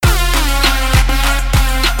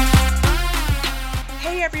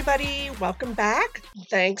everybody. Welcome back.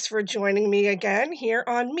 Thanks for joining me again here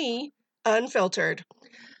on Me Unfiltered.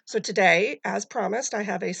 So, today, as promised, I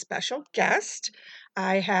have a special guest.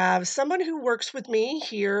 I have someone who works with me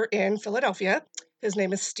here in Philadelphia. His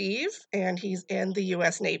name is Steve, and he's in the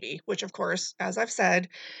U.S. Navy, which, of course, as I've said,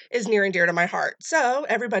 is near and dear to my heart. So,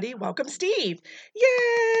 everybody, welcome Steve.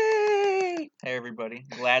 Yay! Hey everybody,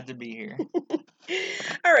 glad to be here.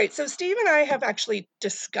 All right, so Steve and I have actually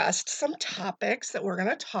discussed some topics that we're going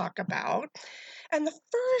to talk about. And the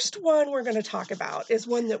first one we're going to talk about is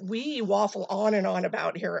one that we waffle on and on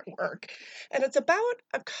about here at work. And it's about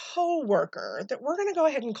a coworker that we're going to go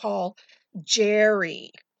ahead and call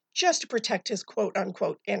Jerry, just to protect his quote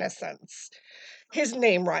unquote innocence. His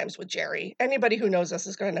name rhymes with Jerry. Anybody who knows us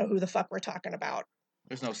is going to know who the fuck we're talking about.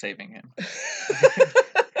 There's no saving him.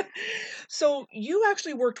 So you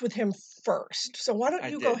actually worked with him first. So why don't I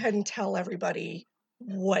you go did. ahead and tell everybody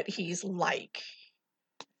what he's like?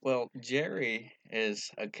 Well, Jerry is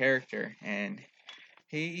a character and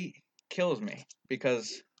he kills me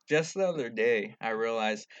because just the other day I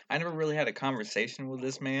realized I never really had a conversation with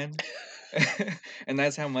this man. And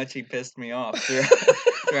that's how much he pissed me off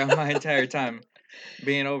throughout my entire time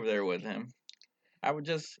being over there with him. I would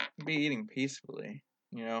just be eating peacefully,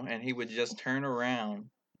 and he would just turn around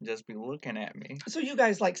and just be looking at me. So you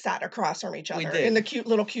guys like sat across from each We other did. in the cute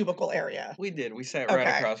little cubicle area. We did. We sat right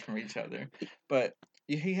Okay. across from each other. But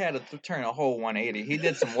he had to turn a whole 180. He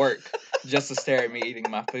did some work just to stare at me eating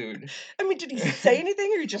my food. I mean, did he say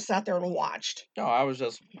anything or you just sat there and watched? No, I was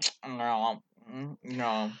just, no.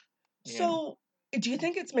 So do you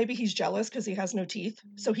think it's maybe he's jealous because he has no teeth?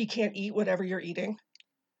 So he can't eat whatever you're eating?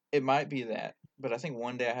 It might be that. But I think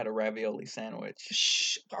one day I had a ravioli sandwich.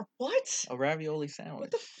 Shh. What? A ravioli sandwich.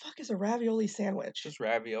 What the fuck is a ravioli sandwich? Just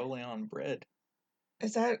ravioli on bread.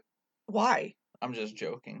 Is that why? I'm just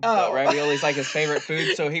joking. Oh. But ravioli's like his favorite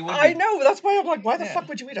food, so he would be... I know, that's why I'm like, why the Yeah. fuck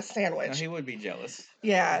would you eat a sandwich? No, he would be jealous.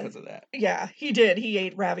 Yeah. Because of that. Yeah, he did. He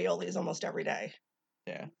ate raviolis almost every day.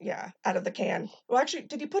 Yeah. Yeah, out of the can. Well, actually,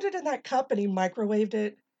 did he put it in that cup and he microwaved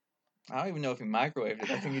it? I don't even know if he microwaved it.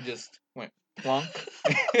 I think he just went plunk.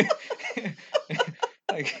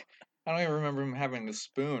 Like, I don't even remember him having the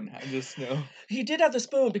spoon. I just know. He did have the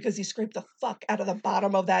spoon because he scraped the fuck out of the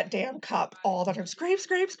bottom of that damn cup all the time. Scrape,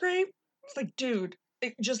 scrape, scrape. It's like, dude,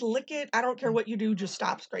 just lick it. I don't care what you do. Just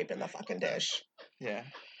stop scraping the fucking dish. Yeah,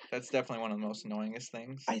 that's definitely one of the most annoyingest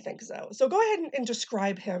things. I think so. So go ahead and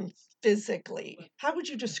describe him physically. How would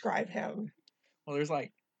you describe him? Well, there's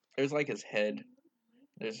like his head.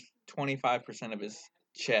 There's 25% of his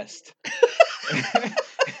chest.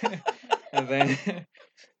 And then,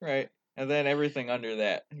 right. And then everything under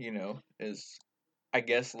that, is, I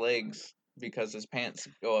guess, legs because his pants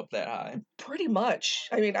go up that high. Pretty much.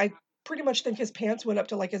 I mean, I pretty much think his pants went up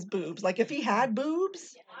to like his boobs. Like if he had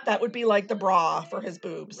boobs, that would be like the bra for his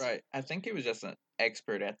boobs. Right. I think he was just an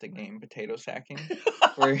expert at the game potato sacking,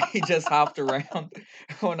 where he just hopped around.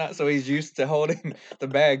 Oh, not so he's used to holding the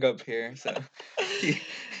bag up here. So,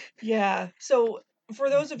 yeah. So for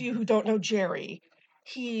those of you who don't know Jerry,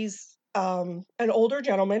 he's an older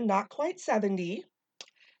gentleman, not quite 70.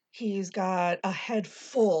 He's got a head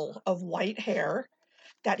full of white hair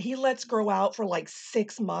that he lets grow out for like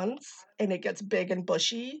 6 months and it gets big and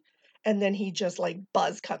bushy. And then he just like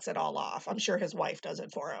buzz cuts it all off. I'm sure his wife does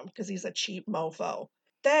it for him because he's a cheap mofo.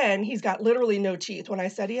 Then he's got literally no teeth. When I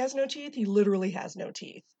said he has no teeth, he literally has no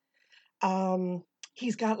teeth.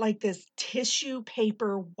 He's got like this tissue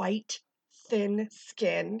paper white thin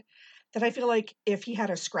skin that I feel like if he had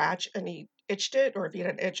a scratch and he itched it, or if he had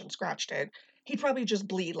an itch and scratched it, he'd probably just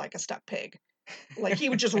bleed like a stuck pig. Like he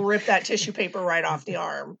would just rip that tissue paper right off the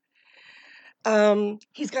arm.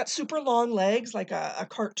 He's got super long legs like a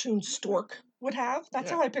cartoon stork would have.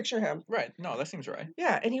 That's how I picture him. Right. No, that seems right.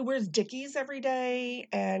 Yeah, and he wears Dickies every day,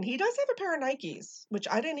 and he does have a pair of Nikes, which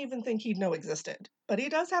I didn't even think he'd know existed. But he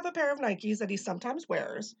does have a pair of Nikes that he sometimes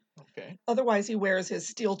wears. Okay. Otherwise, he wears his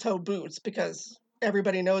steel-toe boots because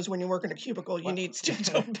everybody knows when you work in a cubicle, you need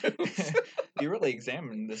steel-toe boots. You really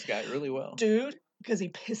examined this guy really well. Dude, because he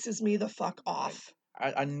pisses me the fuck off.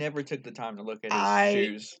 I never took the time to look at his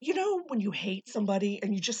shoes. You know when you hate somebody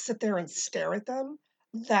and you just sit there and stare at them?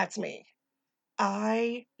 That's me.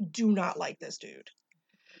 I do not like this dude.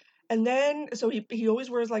 And then, so he always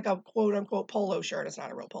wears like a quote unquote polo shirt. It's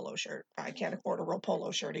not a real polo shirt. I can't afford a real polo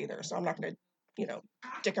shirt either, so I'm not going to,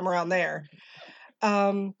 dick him around there. We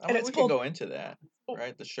could go into that,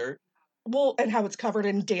 right? The shirt. Well, and how it's covered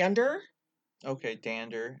in dander. Okay,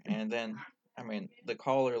 dander, and then the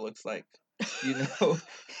collar looks like,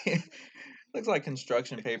 looks like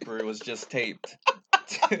construction paper was just taped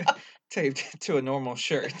to a normal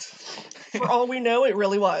shirt. For all we know, it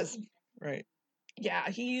really was. Right. Yeah,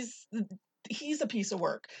 he's a piece of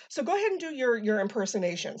work. So go ahead and do your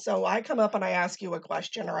impersonation. So I come up and I ask you a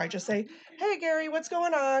question, or I just say, "Hey Gary, what's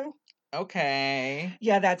going on?" Okay.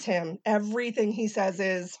 Yeah, that's him. Everything he says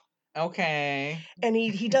is, Okay. and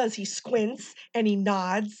he squints and he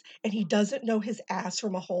nods and he doesn't know his ass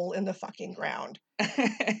from a hole in the fucking ground.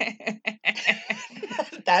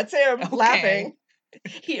 That's him laughing.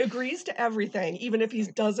 He agrees to everything, even if he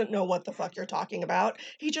doesn't know what the fuck you're talking about.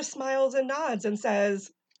 He just smiles and nods and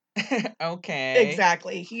says, Okay.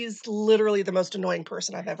 exactly. He's literally the most annoying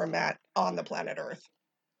person I've ever met on the planet Earth.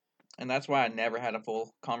 And that's why I never had a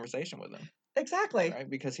full conversation with him. Exactly. Right?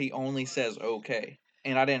 Because he only says okay.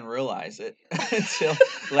 And I didn't realize it until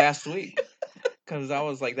last week. Because I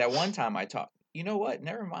was like, that one time I talked. You know what?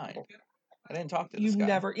 Never mind. I didn't talk to this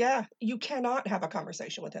guy. You cannot have a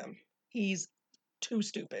conversation with him. He's too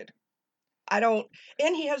stupid. And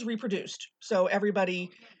he has reproduced. So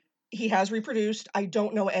he has reproduced. I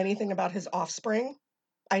don't know anything about his offspring.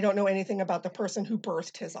 I don't know anything about the person who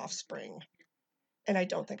birthed his offspring. And I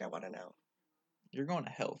don't think I want to know. You're going to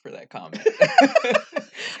hell for that comment.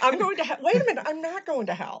 I'm going to hell. Wait a minute. I'm not going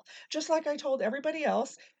to hell. Just like I told everybody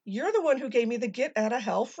else, you're the one who gave me the get out of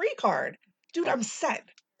hell free card. Dude, I'm set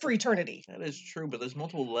for eternity. That is true, but there's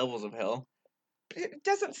multiple levels of hell. It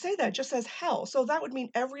doesn't say that. It just says hell. So that would mean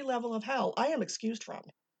every level of hell I am excused from.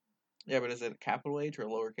 Yeah, but is it a capital H or a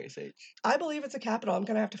lowercase h? I believe it's a capital. I'm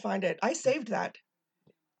going to have to find it. I saved that.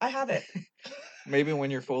 I have it. Maybe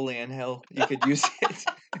when you're fully in hell, you could use it.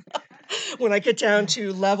 When I get down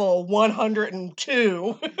to level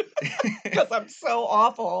 102, because I'm so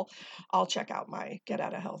awful, I'll check out my get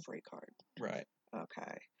out of hell free card. Right.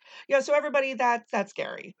 Okay. Yeah, so everybody, that's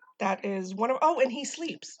Gary. That is one of, oh, and he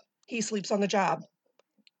sleeps. He sleeps on the job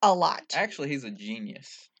a lot. Actually, he's a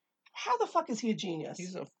genius. How the fuck is he a genius?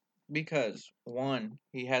 Because one,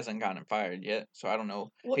 he hasn't gotten fired yet, so I don't know.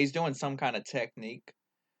 What? He's doing some kind of technique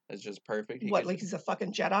that's just perfect. He's a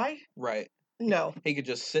fucking Jedi? Right. No. He could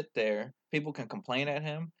just sit there. People can complain at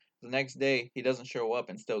him. The next day, he doesn't show up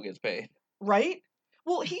and still gets paid. Right?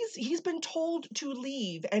 Well, he's been told to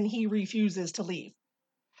leave and he refuses to leave.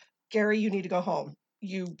 Gary, you need to go home.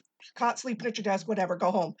 You caught sleeping at your desk, whatever,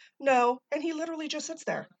 go home. No, and he literally just sits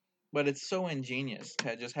there. But it's so ingenious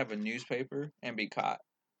to just have a newspaper and be caught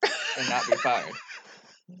and not be fired.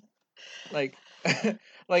 Like,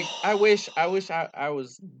 I wish I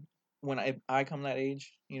was, when I come that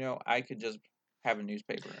age, I could just have a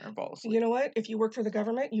newspaper and fall asleep. You know what? If you work for the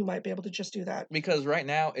government, you might be able to just do that. Because right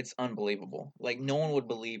now, it's unbelievable. Like, no one would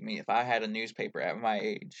believe me if I had a newspaper at my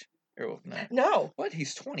age. No. What?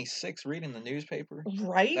 He's 26 reading the newspaper?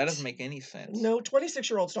 Right? That doesn't make any sense. No,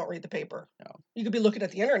 26-year-olds don't read the paper. No. You could be looking at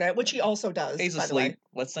the internet, which he also does. He's by asleep. The way.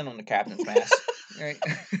 Let's send him to captain's mast. Right?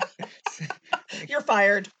 You're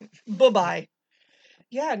fired. Bye-bye.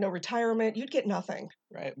 Yeah, no retirement. You'd get nothing.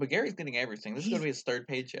 Right. But Gary's getting everything. This is going to be his third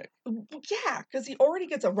paycheck. Yeah, because he already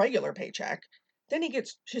gets a regular paycheck. Then he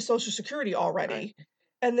gets his Social Security already. Right.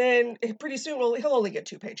 And then pretty soon, well, he'll only get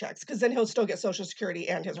 2 paychecks because then he'll still get Social Security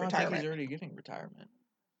and his retirement. I think he's already getting retirement.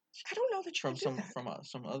 I don't know that you can do that. From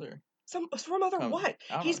other. From other what?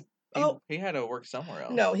 He had to work somewhere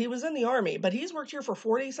else. No, he was in the Army, but he's worked here for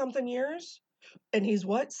 40-something years. And he's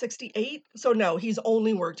what, 68? So no, he's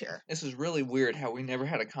only worked here. This is really weird how we never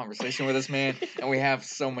had a conversation with this man and we have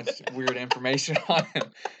so much weird information on him.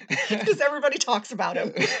 Because everybody talks about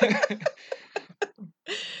him.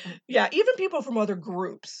 Yeah, even people from other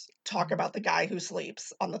groups talk about the guy who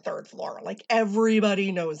sleeps on the 3rd floor. Like,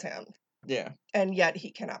 everybody knows him. Yeah. And yet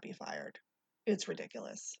he cannot be fired. It's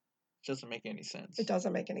ridiculous. It doesn't make any sense. It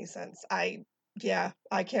doesn't make any sense. I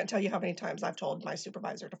can't tell you how many times I've told my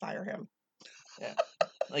supervisor to fire him. Yeah.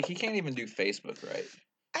 Like, he can't even do Facebook right.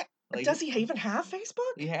 Does he even have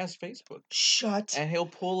Facebook? He has Facebook. Shut And he'll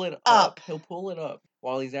pull it up. He'll pull it up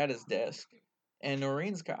while he's at his desk. And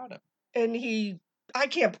Noreen's got him. And I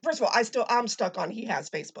can't, first of all, I'm stuck on he has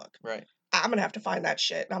Facebook. Right. I'm going to have to find that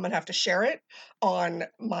shit. And I'm going to have to share it on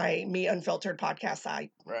my Me Unfiltered podcast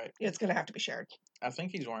site. Right. It's going to have to be shared. I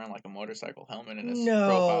think he's wearing like a motorcycle helmet in his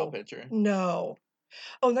profile picture. No.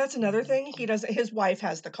 Oh, and that's another thing. His wife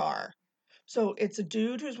has the car. So it's a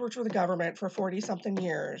dude who's worked for the government for 40-something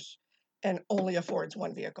years and only affords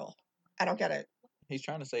one vehicle. I don't get it. He's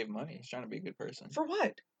trying to save money. He's trying to be a good person. For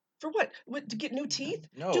what? For what? To get new teeth?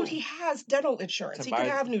 No. Dude, he has dental insurance. He can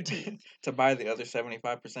have new teeth. To buy the other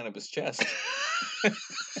 75% of his chest.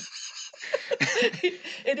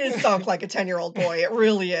 It is sunk like a 10-year-old boy. It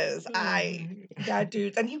really is. That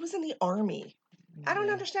dude. And he was in the Army. I don't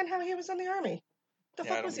understand how he was in the Army. The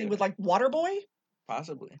fuck was he? With like Waterboy?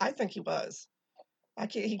 Possibly. I think he was.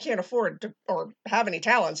 He can't afford to or have any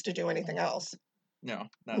talents to do anything else. No,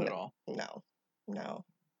 not at all. No.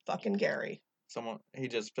 Fucking Gary. He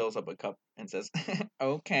just fills up a cup and says,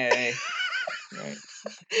 "Okay." Right?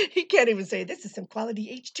 He can't even say this is some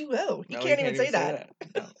quality H2O. He No, can't even say that.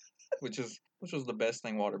 No. Which was the best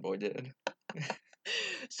thing Waterboy did.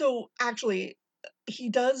 So actually, he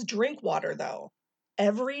does drink water though.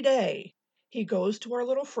 Every day, he goes to our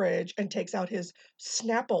little fridge and takes out his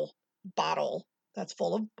Snapple bottle that's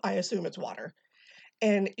full of, I assume it's water,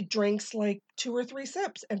 and drinks like 2 or 3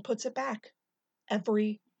 sips and puts it back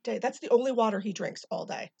every day. That's the only water he drinks all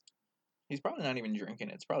day. He's probably not even drinking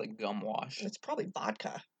it. It's probably gum wash. It's probably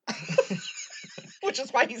vodka, which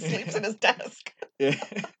is why he sleeps in his desk. Yeah.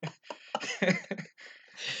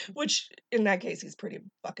 Which, in that case, he's pretty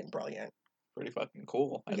fucking brilliant. Pretty fucking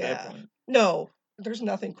cool at that point. No, there's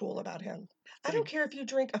nothing cool about him. I Pretty- don't care if you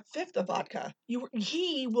drink a fifth of vodka.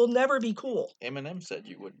 He will never be cool. Eminem said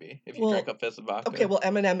you would be if you Well, drank a fifth of vodka. Okay, well,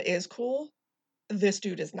 Eminem is cool. This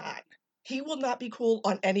dude is not. He will not be cool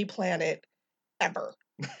on any planet ever.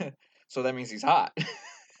 So that means he's hot.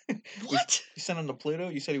 What? You sent him to Pluto?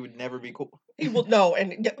 You said he would never be cool. He will no,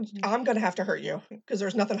 and I'm gonna have to hurt you because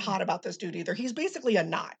there's nothing hot about this dude either. He's basically a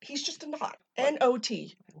knot. He's just a knot. What?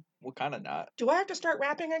 N-O-T. What kind of knot? Do I have to start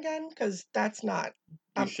rapping again? Because that's not.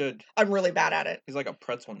 You should. I'm really bad at it. He's like a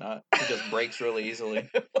pretzel nut. He just breaks really easily.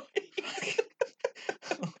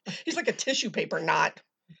 He's like a tissue paper knot.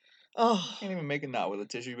 Oh. Can't even make a knot with a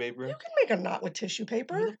tissue paper. You can make a knot with tissue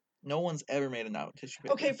paper. No one's ever made a knot with tissue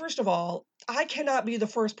paper. Okay, first of all, I cannot be the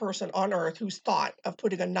first person on earth who's thought of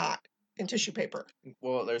putting a knot in tissue paper.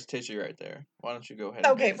 Well, there's tissue right there. Why don't you go ahead?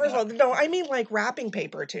 Okay, first of all, no, I mean like wrapping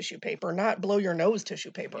paper tissue paper, not blow your nose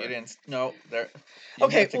tissue paper. You didn't. No, there.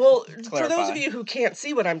 Okay, well, for those of you who can't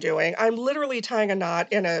see what I'm doing, I'm literally tying a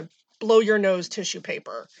knot in a blow your nose tissue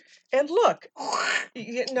paper. And look,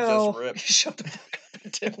 no, Just rip. Shut the fuck up,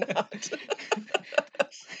 it did not.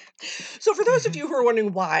 So for those of you who are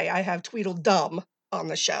wondering why I have Tweedledum on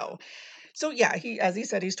the show, so yeah, as he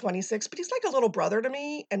said, he's 26, but he's like a little brother to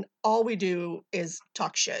me, and all we do is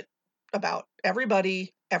talk shit about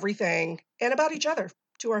everybody, everything, and about each other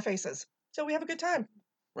to our faces. So we have a good time.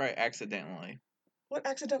 Right, accidentally. What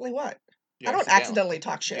accidentally what? I don't accidentally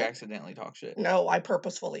talk shit. You accidentally talk shit. No, I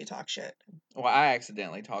purposefully talk shit. Well, I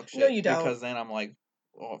accidentally talk shit. No, you don't. Because then I'm like,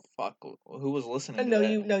 oh fuck, who was listening? No, to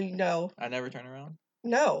that? you know. I never turn around.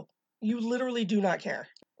 No, you literally do not care,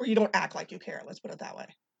 or you don't act like you care. Let's put it that way.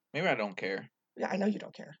 Maybe I don't care. Yeah, I know you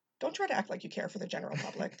don't care. Don't try to act like you care for the general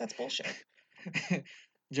public. That's bullshit.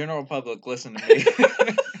 General public, listen to me.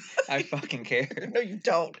 I fucking care. No, you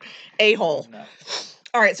don't. A-hole. No.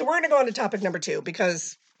 All right, so we're going to go on to topic number 2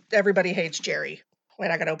 because everybody hates Jerry.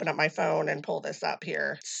 Wait, I got to open up my phone and pull this up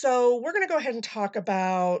here. So we're going to go ahead and talk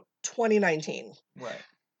about 2019. Right.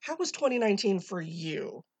 How was 2019 for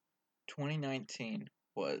you? 2019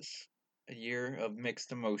 was a year of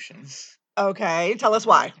mixed emotions. Okay, tell us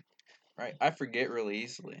why. Right, I forget really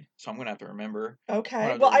easily, so I'm gonna have to remember.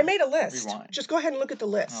 Okay, well, I made a list. Rewind. Just go ahead and look at the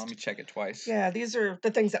list. Let me check it twice. Yeah, these are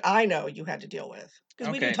the things that I know you had to deal with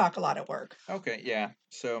because we do talk a lot at work. Okay, yeah.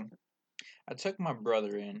 So I took my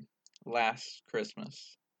brother in last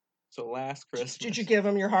Christmas. So last Christmas. Did you give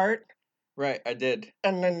him your heart? Right, I did.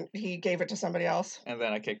 And then he gave it to somebody else? And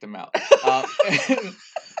then I kicked him out.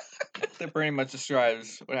 That pretty much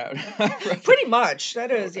describes what happened. Pretty much.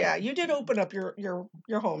 That is, yeah. You did open up your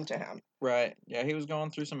home to him. Right. Yeah, he was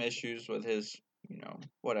going through some issues with his,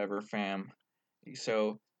 whatever, fam.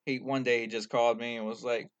 So one day he just called me and was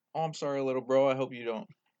like, "Oh, I'm sorry, little bro. I hope you don't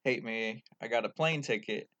hate me. I got a plane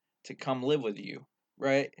ticket to come live with you."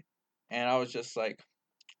 Right? And I was just like,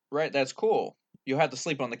 "Right, that's cool. You'll have to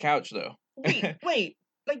sleep on the couch, though." Wait.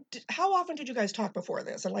 Like, how often did you guys talk before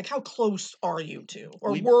this? And, like, how close are you two?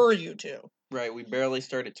 Or were you two? Right. We barely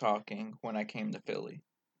started talking when I came to Philly.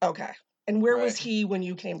 Okay. And where was he when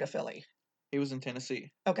you came to Philly? He was in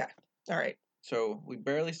Tennessee. Okay. All right. So we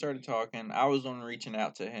barely started talking. I was the one reaching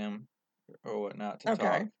out to him or whatnot to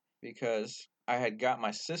talk because I had got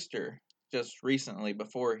my sister just recently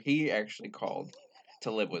before he actually called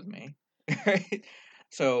to live with me. Right?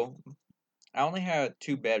 So I only had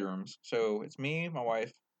 2 bedrooms. So it's me, my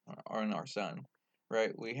wife, and our son.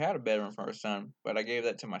 Right? We had a bedroom for our son, but I gave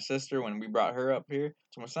that to my sister when we brought her up here.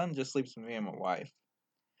 So my son just sleeps with me and my wife.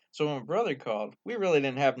 So when my brother called, we really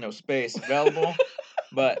didn't have no space available.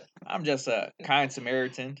 But I'm just a kind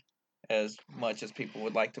Samaritan, as much as people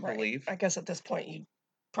would like to believe. I guess at this point you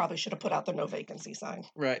probably should have put out the no vacancy sign.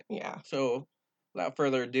 Right. Yeah. So without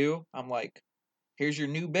further ado, I'm like, "Here's your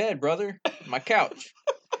new bed, brother. My couch."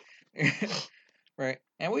 Right.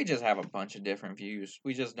 And we just have a bunch of different views.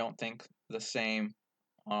 We just don't think the same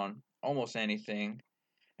on almost anything,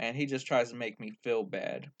 and he just tries to make me feel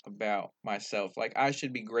bad about myself. Like I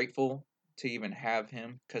should be grateful to even have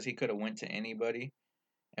him because he could have went to anybody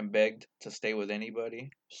and begged to stay with anybody,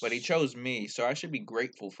 but he chose me, so I should be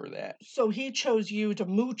grateful for that. So he chose you to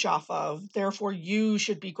mooch off of, therefore you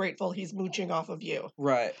should be grateful he's mooching off of you.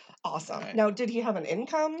 Right. Awesome. Right. Now, did he have an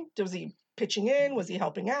income? Was he pitching in? Was he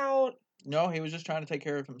helping out? No, he was just trying to take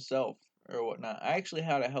care of himself or whatnot. I actually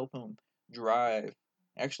had to help him drive.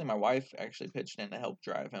 Actually, my wife actually pitched in to help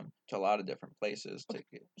drive him to a lot of different places to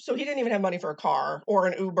get. So he didn't even have money for a car or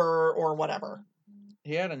an Uber or whatever.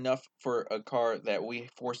 He had enough for a car that we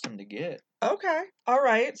forced him to get. Okay. All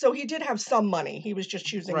right. So he did have some money. He was just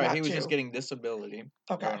choosing Right, not he was to. just getting disability.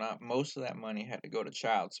 Okay. Not most of that money had to go to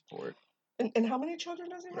child support. And how many children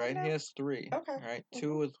does he have Right, now? he has 3. Okay. Right,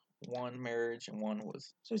 2 with one marriage and 1 with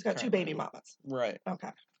So he's got 2 current baby marriage. mamas. Right. Okay.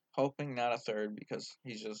 Hoping not a third because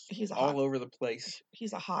he's just He's a all hot. over the place.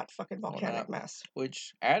 He's a hot fucking volcanic mess.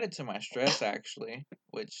 Which added to my stress actually,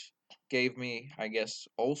 which gave me, I guess,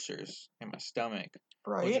 ulcers in my stomach,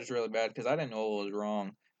 which Right. is really bad because I didn't know what was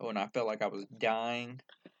wrong when I felt like I was dying.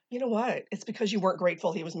 You know what? It's because you weren't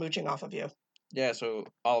grateful he was mooching off of you. Yeah, so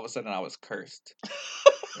all of a sudden I was cursed.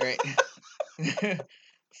 Right?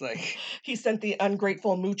 It's like He sent the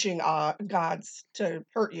ungrateful mooching gods to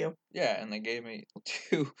hurt you. yeah, and they gave me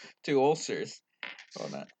two ulcers. Well,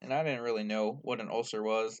 not, and I didn't really know what an ulcer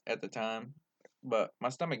was at the time, but my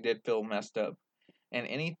stomach did feel messed up. And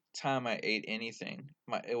any time I ate anything,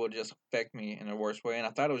 it would just affect me in a worse way. And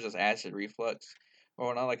I thought it was just acid reflux,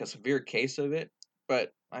 or not like a severe case of it.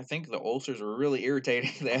 But I think the ulcers were really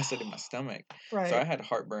irritating the acid in my stomach. Right. So I had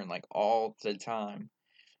heartburn like all the time,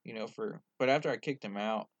 but after I kicked him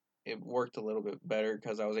out, it worked a little bit better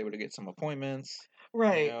because I was able to get some appointments.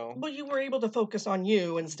 Right. Well, you were able to focus on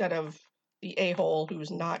you instead of the a-hole who's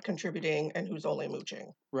not contributing and who's only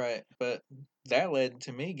mooching. Right, but that led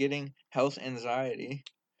to me getting health anxiety.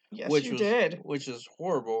 Yes, you did. Which is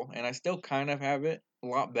horrible, and I still kind of have it a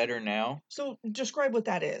lot better now. So describe what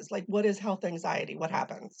that is. Like, what is health anxiety? What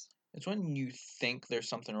happens? It's when you think there's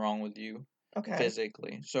something wrong with you Okay.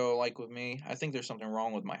 physically. So, like with me, I think there's something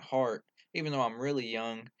wrong with my heart, even though I'm really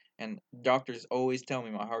young, and doctors always tell me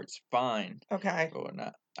my heart's fine. Okay. Or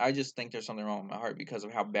whatnot. I just think there's something wrong with my heart because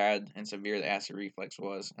of how bad and severe the acid reflux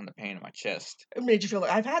was and the pain in my chest. It made you feel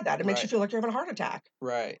like I've had that. It makes you Right. feel like you're having a heart attack.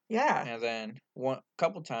 Right. Yeah. And then one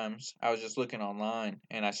couple times I was just looking online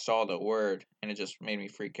and I saw the word and it just made me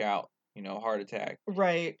freak out. Heart attack.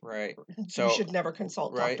 Right. Right. You So should never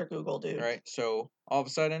consult right, Dr. Google, dude. right. So all of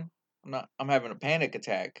a sudden I'm having a panic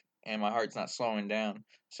attack and my heart's not slowing down.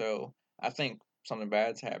 So I think something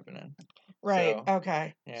bad's happening. Right. So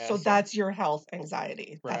Okay. yeah. So that's your health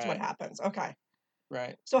anxiety. That's what Right. happens. Okay.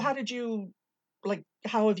 Right. So how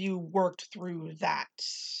have you worked through that?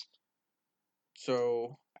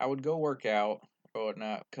 So I would go work out or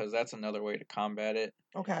whatnot because that's another way to combat it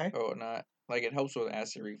Okay. or whatnot. Like it helps with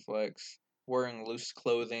acid reflux, wearing loose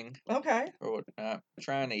clothing Okay. or whatnot,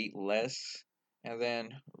 trying to eat less, and then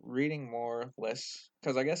reading more, less.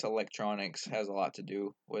 Because I guess electronics has a lot to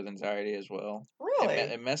do with anxiety as well. Really?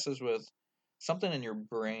 It messes with something in your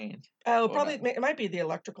brain. Oh, or probably whatnot. it might be the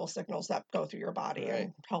electrical signals that go through your body Right.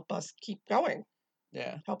 and help us keep going.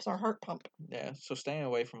 Yeah. Helps our heart pump Yeah. So staying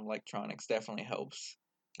away from electronics definitely helps.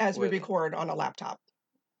 as we With record on a laptop.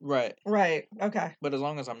 right. Right. Okay. But as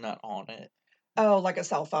long as I'm not on it. Oh, like a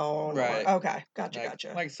cell phone Right. or okay.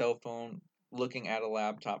 Gotcha. Like cell phone, looking at a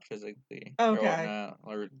laptop physically or Okay. whatnot,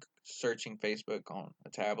 or searching Facebook on a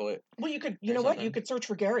tablet. Well, you or know what? You something. could search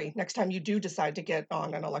for Gary next time you do decide to get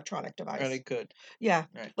on an electronic Right, device. it could. Yeah.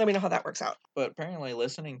 Right. Let me know how that works out. But apparently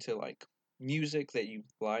listening to like music that you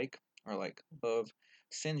like or like love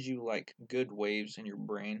sends you like good waves in your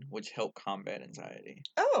brain which help combat anxiety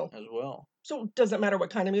Oh. as well. So does it matter what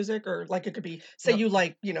kind of music or like it could be say No. you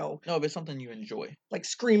like, No, but it's something you enjoy. like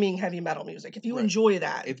screaming heavy metal music. If you Right. enjoy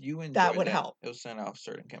that, If you enjoy that would help. It'll send off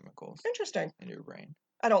certain chemicals Interesting. in your brain.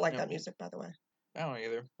 I don't like Yep. that music, by the way. I don't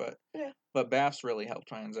either, but Yeah. but baths really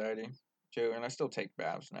helped my anxiety too, and I still take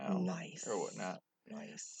baths now Nice. or whatnot.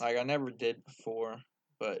 Nice. Like I never did before,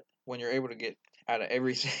 but when you're able to get out of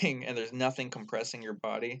everything and there's nothing compressing your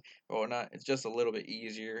body or whatnot, it's just a little bit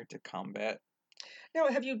easier to combat. Now,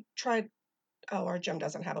 have you tried? Oh, our gym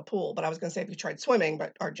doesn't have a pool, but I was going to say if you tried swimming,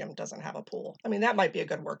 but our gym doesn't have a pool. I mean, that might be a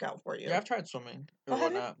good workout for you. Yeah, I've tried swimming or Oh,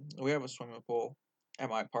 have you? whatnot. We have a swimming pool at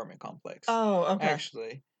my apartment complex. Oh, okay.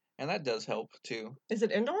 Actually, and that does help too. Is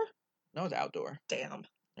it indoor? No, it's outdoor. Damn.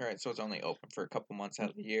 All right, so it's only open for a couple months out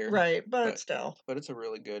of the year. Right, but still. But it's a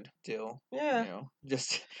really good deal. Yeah.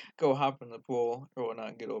 Just go hop in the pool or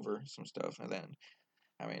whatnot, get over some stuff, and then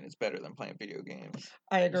I mean, it's better than playing video games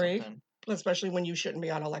I or agree, something. especially when you shouldn't be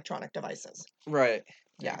on electronic devices. Right.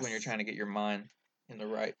 Like when you're Yes. trying to get your mind in the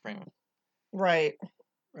right frame. Right.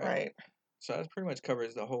 Right. Right. So that pretty much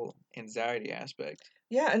covers the whole anxiety aspect.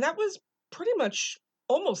 Yeah, and that was pretty much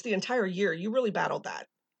almost the entire year. You really battled that.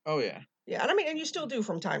 Oh yeah. Yeah, and I mean, and you still do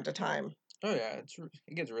from time to time. Oh yeah.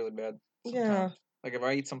 It gets really bad Yeah. sometimes. Like if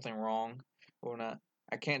I eat something wrong or not,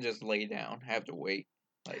 I can't just lay down. I have to wait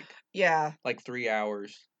Yeah. like 3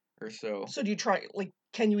 hours or so. So do you try, like,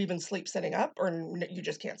 can you even sleep sitting up, or you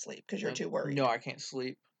just can't sleep because you're And too worried? no, I can't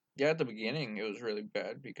sleep. Yeah, at the beginning it was really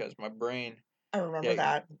bad because my brain. I remember Yeah.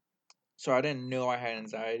 that. So I didn't know I had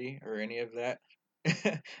anxiety or any of that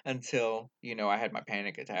until I had my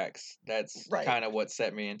panic attacks. That's Right. kind of what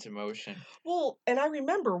set me into motion. Well, and I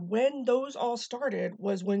remember when those all started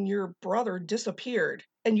was when your brother disappeared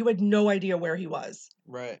and you had no idea where he was.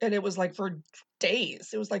 Right. And it was like for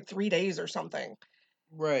days. It was like 3 days or something.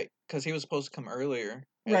 Right, because he was supposed to come earlier,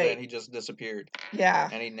 and then Right. he just disappeared, Yeah.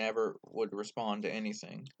 and he never would respond to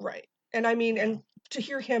anything. Right. And I mean, Yeah. and to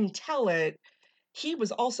hear him tell it, he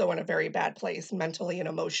was also in a very bad place mentally and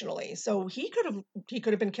emotionally. So he could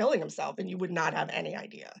have been killing himself and you would not have any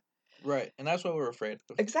idea. Right, and that's what we were afraid of,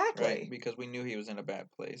 right? Exactly. Because we knew he was in a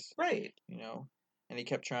bad place, Right. and he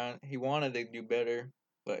kept trying. He wanted to do better,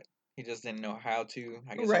 but he just didn't know how to.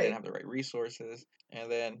 I guess he didn't Right. have the right resources,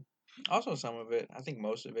 and then also some of it, I think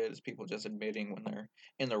most of it, is people just admitting when they're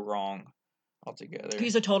in the wrong altogether.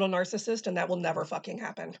 He's a total narcissist and that will never fucking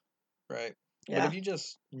happen. Right. But Yeah. if you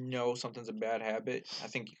just know something's a bad habit, I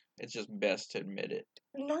think it's just best to admit it.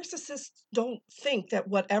 Narcissists don't think that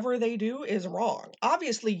whatever they do is wrong.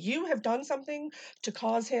 Obviously, you have done something to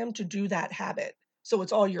cause him to do that habit. So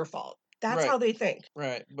it's all your fault. That's Right. how they think.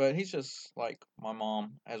 Right. But he's just like my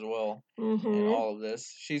mom as well in Mm-hmm. all of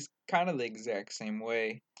this. She's kind of the exact same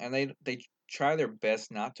way. And they try their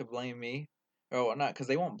best not to blame me. Oh, not because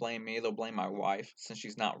they won't blame me. They'll blame my wife since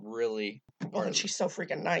she's not really Well, part and of it. she's so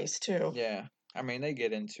freaking nice too. Yeah. I mean, they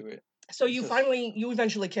get into it. So It's just you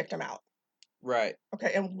eventually kicked him out. right.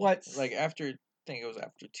 Okay, and Like after, I think it was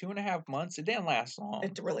after 2.5 months. It didn't last long.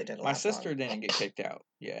 it really didn't My last long. sister didn't get kicked out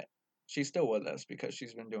yet. She's still with us because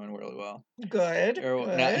she's been doing really well. Good, Or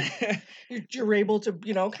not. good. You're able to,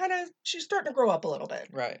 kind of, she's starting to grow up a little bit,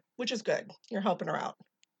 Right. which is good. You're helping her out.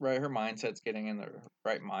 Right. Her mindset's getting in the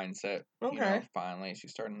right mindset. Okay. Finally,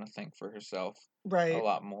 she's starting to think for herself a Right.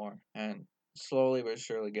 lot more and slowly but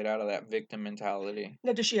surely get out of that victim mentality.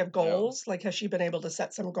 Now, does she have goals? Like, has she been able to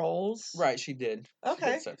set some goals? Right. She did. She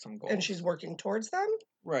Okay. did set some goals. And she's working towards them?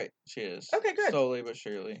 Right. She is. Okay, good. Slowly but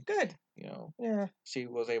surely. Good. Yeah. She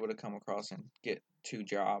was able to come across and get 2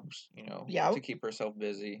 jobs, Yeah. to keep herself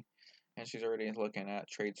busy. And she's already looking at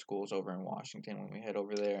trade schools over in Washington when we head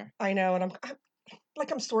over there. I know, and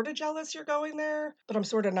I'm sort of jealous you're going there, but I'm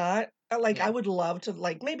sort of not. I Yeah. would love to,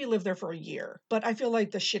 maybe live there for a year, but I feel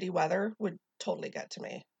like the shitty weather would totally get to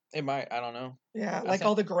me. It might. I don't know. Yeah, I all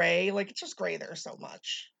think the gray, it's just gray there so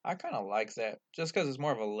much. I kind of like that just because it's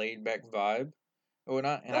more of a laid back vibe or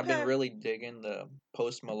not. And I've been Okay. really digging the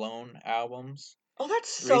Post Malone albums Oh, that's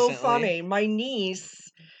so recently. funny. My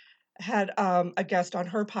niece had a guest on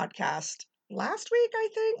her podcast last week, I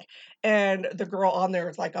think, and the girl on there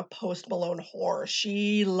is like a Post Malone whore.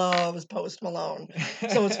 She loves Post Malone.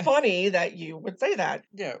 So it's funny that you would say that.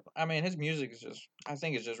 Yeah, I mean his music is just I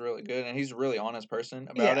think it's just really good and he's a really honest person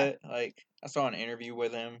about Yeah. it. Like I saw an interview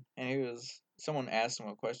with him and someone asked him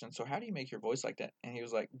a question, so how do you make your voice like that? And he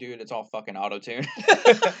was like, dude, it's all fucking auto tune.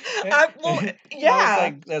 Well, I yeah. was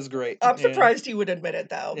like, that's great. I'm surprised he would admit it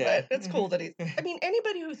though, Yeah. but it's cool that I mean,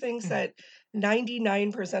 anybody who thinks that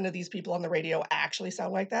 99% of these people on the radio actually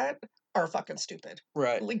sound like that are fucking stupid.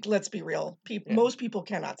 Right. Like, let's be real. Yeah. Most people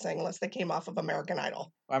cannot sing unless they came off of American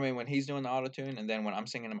Idol. I mean, when he's doing the auto tune, and then when I'm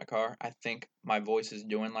singing in my car, I think my voice is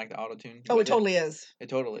doing like the auto tune. Oh, it totally is. It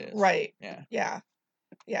totally is. Right. Yeah. Yeah.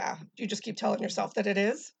 Yeah. You just keep telling yourself that it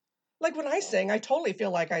is. Like when I sing, I totally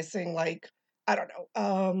feel like I sing like, I don't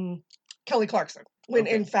know, Kelly Clarkson. When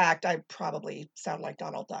in fact I probably sound like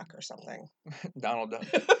Donald Duck or something. Donald Duck.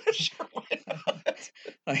 Sure, why not?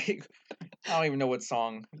 Like, I don't even know what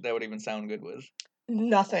song that would even sound good with.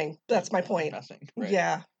 Nothing. That's my point. Nothing. Right.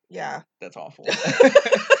 Yeah. Yeah. That's awful.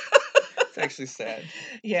 It's actually sad.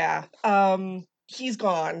 Yeah. He's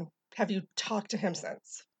gone. Have you talked to him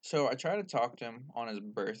since? So I try to talk to him on his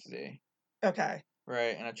birthday. Okay.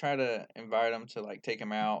 Right, and I try to invite him to like take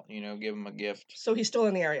him out, give him a gift. So he's still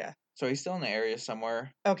in the area. So he's still in the area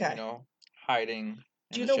somewhere. Okay. Hiding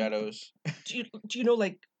in the shadows. Do you know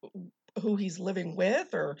like who he's living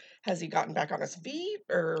with, or has he gotten back on his feet,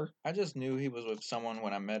 or? I just knew he was with someone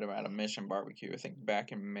when I met him at a Mission barbecue. I think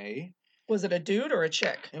back in May. Was it a dude or a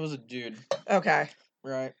chick? It was a dude, Okay.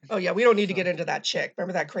 right? Oh, yeah, we don't need to So, get into that chick.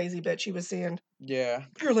 Remember that crazy bitch he was seeing? yeah,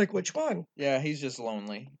 You're like, which one? yeah, he's just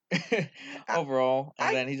lonely I, overall, and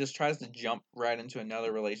I then he just tries to jump right into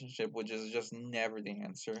another relationship, which is just never the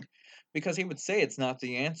answer, because he would say it's not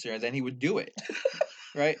the answer, and then he would do it,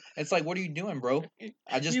 right? It's like, what are you doing, bro?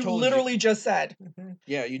 I just you told you. literally just said.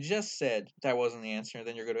 Yeah, you just said that wasn't the answer,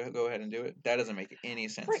 then you're gonna go ahead and do it. That doesn't make any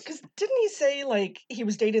Right, sense. because didn't he say, like, he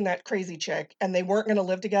was dating that crazy chick and they weren't going to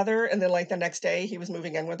live together, and then, like, the next day he was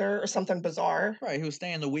moving in with her or something bizarre? Right, he was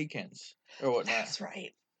staying the weekends or whatnot, That's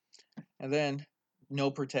right. and then no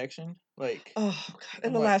protection. Like, Oh, God. And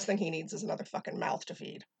I'm the like, last thing he needs is another fucking mouth to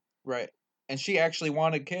feed. right, and she actually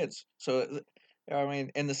wanted kids, so I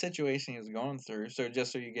mean, in the situation he was going through, so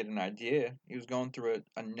just so you get an idea, he was going through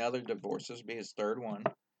another divorce. This would be his third one.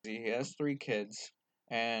 He has 3 kids,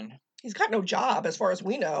 and He's got no job as far as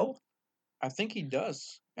we know. I think he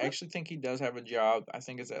does. I What? actually think he does have a job. I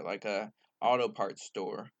think it's at like a auto parts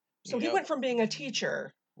store. So You he know, went from being a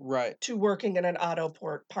teacher right. to working in an auto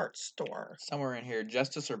parts store. Somewhere in here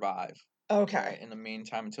just to survive, right? Okay. In the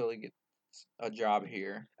meantime, until he gets a job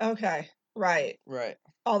here, Okay. Right. right?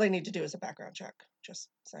 All they need to do is a background check. Just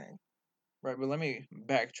saying. Right, but let me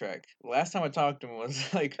backtrack. Last time I talked to him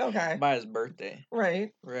was like Okay. by his birthday, Right.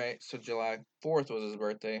 right? So July 4th was his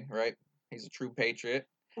birthday, right? He's a true patriot.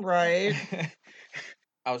 Right.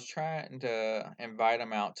 I was trying to invite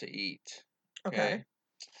him out to eat, Okay. okay?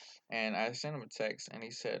 And I sent him a text, and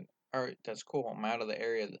he said, "All right, that's cool. I'm out of the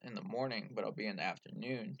area in the morning, but I'll be in the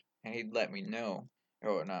afternoon." And he'd let me know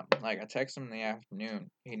or whatnot. Like I text him in the afternoon,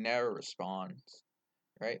 he never responds,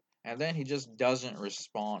 right? And then he just doesn't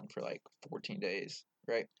respond for like 14 days,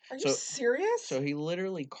 right? Are you So, serious? so he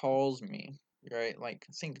literally calls me, right? Like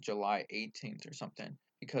I think July 18th or something,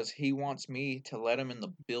 because he wants me to let him in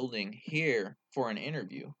the building here for an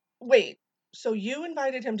interview. Wait. So you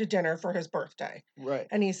invited him to dinner for his birthday, Right.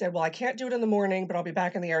 and he said, "Well, I can't do it in the morning, but I'll be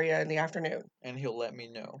back in the area in the afternoon." And he'll let me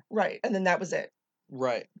know. Right. And then that was it.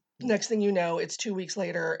 Right. Next thing you know, it's 2 weeks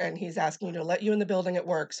later, and he's asking you to let you in the building at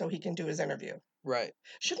work so he can do his interview. Right.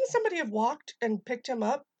 Shouldn't somebody have walked and picked him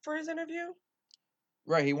up for his interview?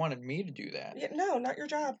 Right. He wanted me to do that. Yeah, no, not your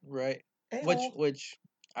job. Right. Which A-hole. which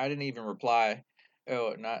I didn't even reply.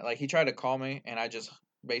 Oh, not like he tried to call me and I just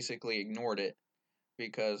basically ignored it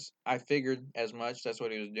because I figured as much that's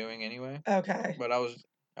what he was doing anyway. Okay. But I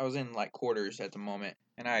was in like quarters at the moment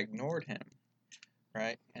and I ignored him,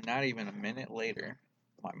 right? And not even a minute later,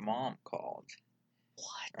 my mom called,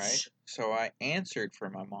 right? What? So I answered for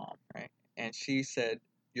my mom, right? And she said,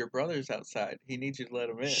 "Your brother's outside. He needs you to let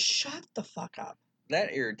him in." Shut the fuck up.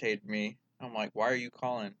 That irritated me. I'm like, why are you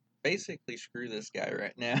calling? Basically, screw this guy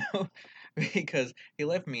right now because he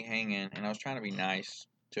left me hanging, and I was trying to be nice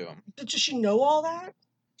to him. Does she know all that?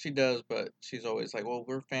 She does, but she's always like, "Well,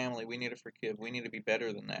 we're family. We need to forgive. We need to be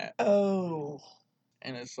better than that." Oh.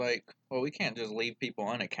 And it's like, well, we can't just leave people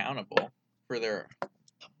unaccountable for their,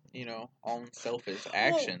 own selfish Well,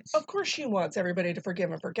 actions. of course she wants everybody to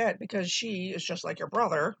forgive and forget because she is just like your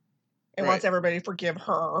brother and Right, wants everybody to forgive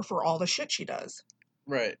her for all the shit she does.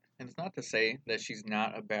 right. And it's not to say that she's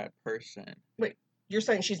not a bad person. Wait, you're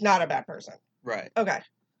saying she's not a bad person? Right. Okay.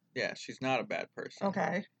 Yeah, she's not a bad person.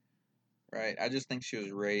 Okay. Right. I just think she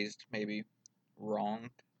was raised maybe wrong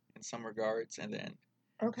in some regards, and then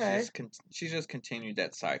Okay. she just continued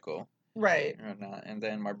that cycle Right. and whatnot. And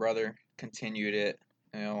then my brother continued it.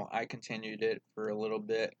 I continued it for a little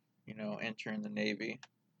bit. Entering the Navy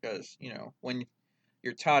because when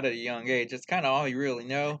you're taught at a young age, it's kind of all you really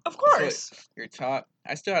know. Of That's what course. you're taught.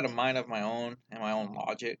 I still had a mind of my own and my own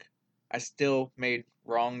logic. I still made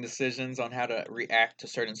wrong decisions on how to react to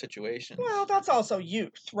certain situations. Well, that's also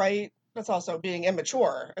youth, right? That's also being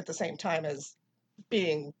immature at the same time as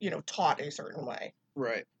being, taught a certain way.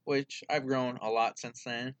 Right. Which I've grown a lot since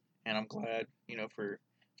then, and I'm glad, for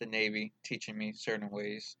the Navy teaching me certain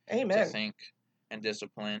ways to Amen. think and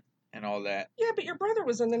discipline and all that. Yeah, but your brother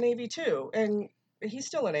was in the Navy too, and he's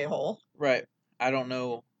still an a-hole. Right. I don't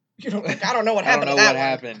know. I don't know what I don't happened know to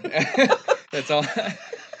that what one. happened. That's all.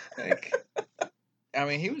 Like, I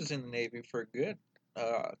mean, he was in the Navy for a good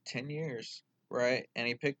 10 years, right? And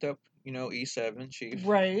he picked up, E7 chief,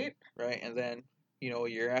 Right. right? And then, a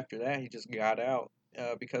year after that, he just got out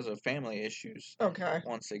because of family issues Okay.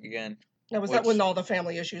 once again. Now, was that when Which, all the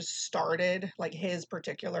family issues started? Like his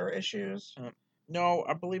particular issues? no,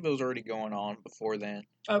 I believe it was already going on before then,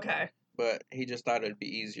 Okay. but he just thought it'd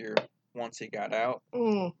be easier once he got out.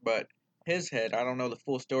 Mm. But his head, I don't know the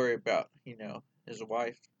full story about, his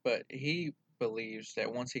wife, but he believes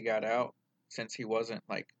that once he got out, since he wasn't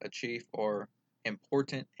like a chief or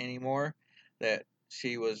important anymore, that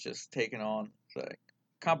she was just taking on like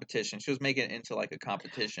competition. She was making it into like a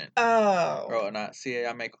competition. Oh. Or not, see,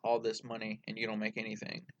 I make all this money and you don't make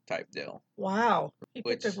anything type deal. Wow. He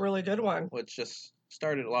picked a Which- really good one. Which just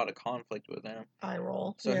started a lot of conflict with him. Eye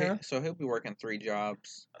roll. So yeah. he'll be working 3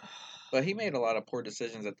 jobs. But he made a lot of poor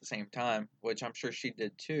decisions at the same time, which I'm sure she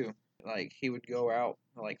did too. Like he would go out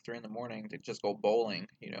like 3 in the morning to just go bowling,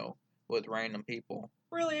 with random people.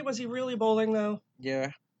 Really? Was he really bowling though?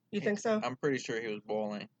 Yeah, You think so? I'm pretty sure he was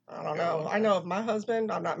bowling. I don't know. I know if my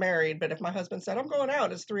husband, I'm not married, but if my husband said, I'm going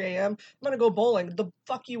out, it's 3 a.m., I'm going to go bowling, the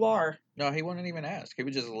fuck you are. No, he wouldn't even ask. He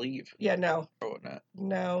would just leave. Yeah, no. Or whatnot.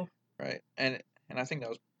 No. Right. And I think that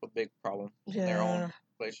was a big problem in Yeah. their own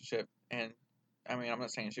relationship. And I mean, I'm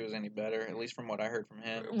not saying she was any better, at least from what I heard from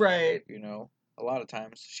him. Right. A lot of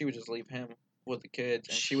times she would just leave him with the kids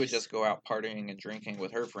and she would Jeez. just go out partying and drinking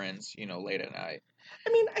with her friends, late at night.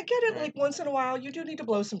 I mean, I get it, Right. like, once in a while, you do need to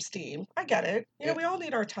blow some steam. I get it. Yeah. We all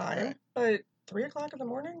need our time. Right. But 3 o'clock in the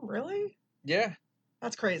morning? Really? Yeah,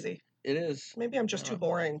 That's crazy. it is. Maybe I'm just too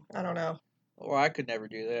boring. I don't know. Well, I could never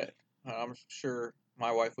do that. I'm sure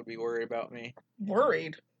my wife would be worried about me.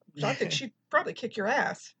 Worried? I think she'd probably kick your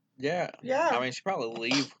ass. Yeah. Yeah. I mean, she'd probably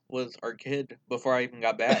leave with our kid before I even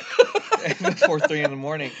got back. Before 3 in the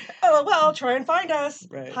morning. Oh, well, try and find us.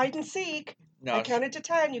 Right. Hide and seek. No, I counted to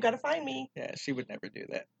 10. You got to find me. Yeah, she would never do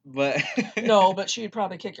that. But No, but she'd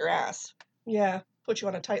probably kick your ass. Yeah. Put you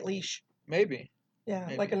on a tight leash. maybe. Yeah.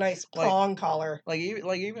 Maybe. Like a nice prong collar. Like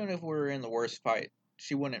even if we were in the worst fight,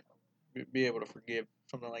 she wouldn't be able to forgive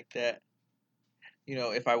something like that.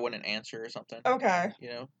 If I wouldn't answer or something. Okay.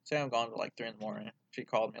 Say I'm gone to like 3 in the morning. She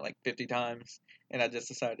called me like 50 times, and I just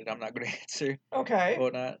decided I'm not going to answer. Okay. Or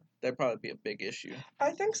not. That'd probably be a big issue.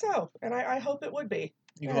 I think so. And I hope it would be.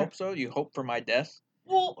 You Yeah. hope so? You hope for my death?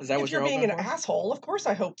 Well, Is that if what you're you're being an hoping for? asshole, of course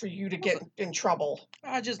I hope for you to get in trouble.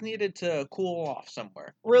 I just needed to cool off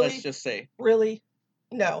somewhere. Really? Let's just say. Really?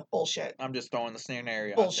 No, bullshit. I'm just throwing the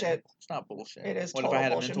scenario out Bullshit. there. It's not bullshit. It is What total if I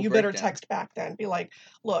had a bullshit. mental You better breakdown? text back then. Be like,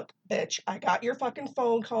 look, bitch, I got your fucking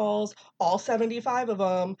phone calls, all 75 of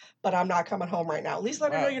them, but I'm not coming home right now. At least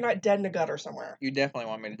let her know Wow. you're not dead in a gutter somewhere. You definitely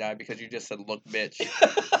want me to die because you just said, look, bitch.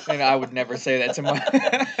 And I would never say that to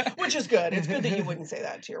my... Which is good. It's good that you wouldn't say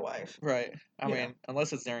that to your wife. Right. I Yeah. mean,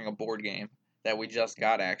 unless it's during a board game that we just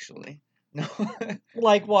got, actually. No.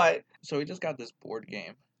 Like what? So we just got this board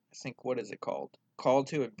game. I think, what is it called? Call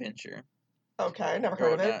to Adventure. Okay, never Or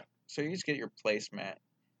heard of it. whatnot. So you just get your placemat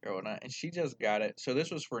or whatnot. And she just got it. So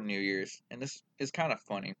this was for New Year's. And this is kind of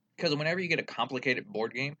funny. Because whenever you get a complicated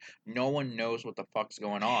board game, no one knows what the fuck's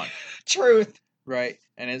going on. Truth. Right?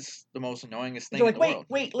 And it's the most annoyingest thing You're in like, the world.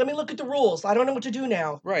 wait, let me look at the rules. I don't know what to do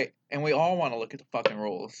now. Right. And we all want to look at the fucking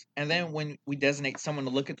rules. And then when we designate someone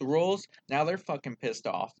to look at the rules, now they're fucking pissed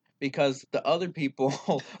off. Because the other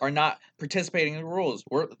people are not participating in the rules.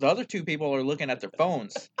 The other 2 people are looking at their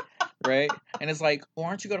phones. Right? And it's like, well,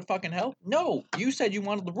 aren't you going to fucking help? No, you said you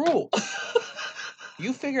wanted the rules.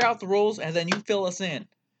 You figure out the rules and then you fill us in.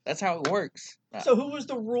 That's how it works. So who was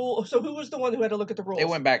the one who had to look at the rules? It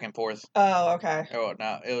went back and forth. Oh, okay. Oh,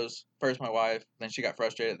 no, it was first my wife, then she got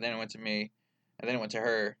frustrated, then it went to me, and then it went to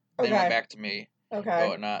her, then it Okay. went back to me.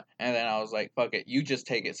 Okay. Oh, not. And then I was like, fuck it, you just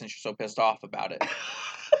take it since you're so pissed off about it.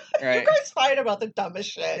 You Right? guys fight about the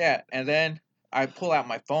dumbest shit. Yeah, and then I pull out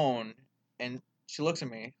my phone, and she looks at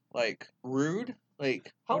me like, rude?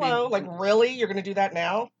 Like, what do you- Hello? Like, really? You're going to do that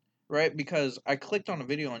now? Right? Because I clicked on a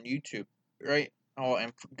video on YouTube, right? Oh,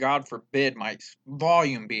 and God forbid my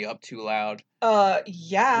volume be up too loud.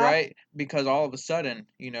 Yeah. Right? Because all of a sudden,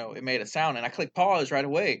 it made a sound, and I clicked pause right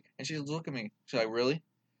away, and she just looked at me. She's like, really?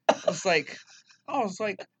 It's like,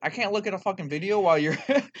 I can't look at a fucking video while you're...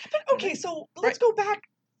 Okay, so let's go back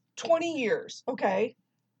 20 years, okay?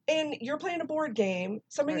 And you're playing a board game.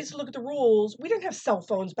 Somebody Right. needs to look at the rules. We didn't have cell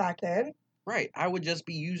phones back then. Right. I would just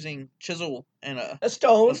be using chisel and A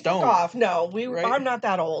stone? A stone. Fuck off. No, Right? I'm not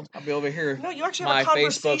that old. I'll be over here. No, you actually My have a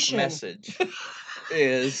Facebook conversation. message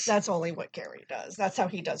is... That's only what Gary does. That's how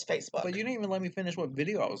he does Facebook. But you didn't even let me finish what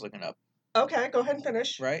video I was looking up. Okay, go ahead and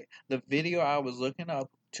finish. Right? The video I was looking up,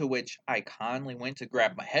 to which I kindly went to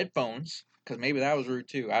grab my headphones, because maybe that was rude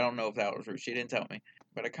too. I don't know if that was rude. She didn't tell me.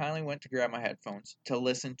 But I kindly went to grab my headphones to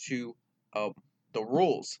listen to the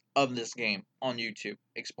rules of this game on YouTube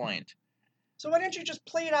explained. So why didn't you just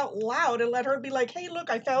play it out loud and let her be like, hey,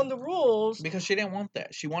 look, I found the rules? Because she didn't want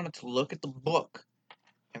that. She wanted to look at the book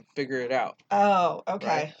and figure it out. Oh, okay.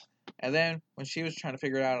 Right? And then when she was trying to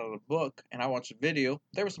figure it out of the book and I watched the video,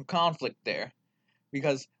 there was some conflict there.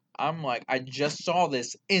 Because I'm like, I just saw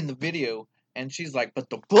this in the video. And she's like, but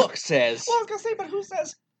the book says... Well, I was going to say, but who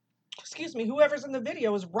says, excuse me, whoever's in the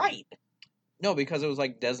video is right? No, because it was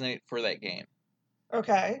like designated for that game.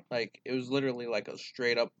 Okay. Like it was literally like a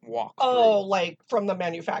straight up walkthrough. Oh, like from the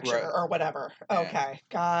manufacturer Right. or whatever. Yeah. Okay,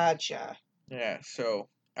 gotcha. Yeah, so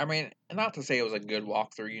I mean, not to say it was a good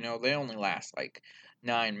walkthrough, they only last like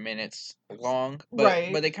 9 minutes long, but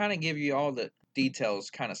Right. they kind of give you all the details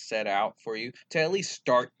kind of set out for you to at least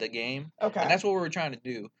start the game, and Okay. that's what we were trying to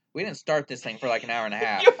do. We didn't start this thing for like an hour and a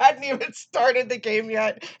half, You hadn't even started the game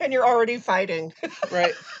yet, and you're already fighting.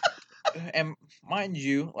 right? And mind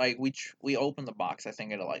you, like we opened the box, I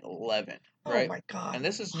think at like 11, Oh right? my God. And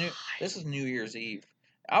this is Why? New Year's Eve.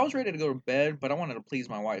 I was ready to go to bed, but I wanted to please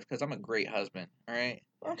my wife because I'm a great husband. All right.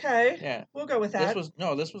 Okay. Yeah. We'll go with This that. was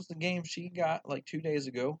this was the game she got like 2 days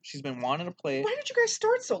ago. She's been wanting to play it, Why did you guys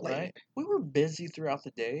start so late? right? We were busy throughout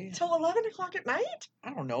the day. Till 11 o'clock at night?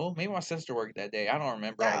 I don't know. Maybe my sister worked that day. I don't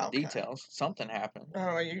remember all Ah, the okay. details. Something happened.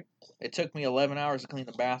 Oh, you It took me 11 hours to clean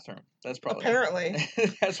the bathroom. That's probably apparently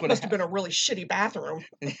that's what must have happened. been a really shitty bathroom.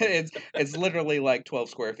 It's literally like 12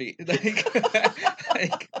 square feet.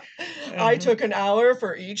 Like, I took an hour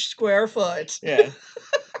for each square foot. yeah.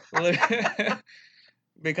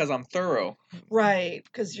 Because I'm thorough. Right,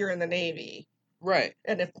 because you're in the Navy. Right.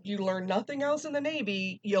 And if you learn nothing else in the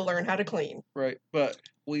Navy, you'll learn how to clean. Right. But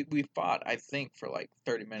we fought, I think, for like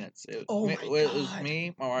 30 minutes. Oh my It was God.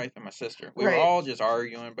 me, my wife, and my sister. We were Right. all just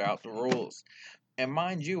arguing about the rules. And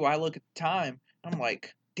mind you, I look at the time, I'm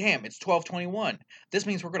like, damn, it's 12:21. This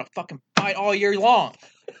means we're gonna fucking fight all year long.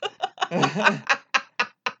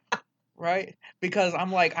 Right? Because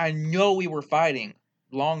I'm like, I know we were fighting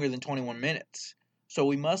longer than 21 minutes. So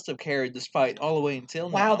we must have carried this fight all the way until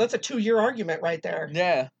now. Wow, that's a 2-year argument right there.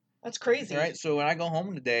 Yeah. That's crazy. Right? So when I go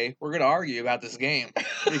home today, we're going to argue about this game.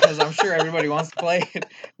 Because I'm sure everybody wants to play it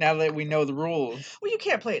now that we know the rules. Well, you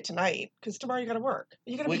can't play it tonight because tomorrow you got to work.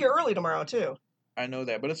 You got to be We- here early tomorrow too. I know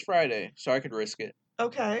that, but it's Friday, so I could risk it.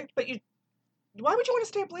 Okay, but why would you want to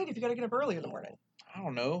stay up late if you got to get up early in the morning? I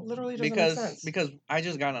don't know. Literally doesn't make sense. Because I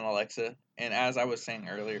just got an Alexa, and as I was saying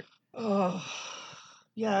earlier, Oh,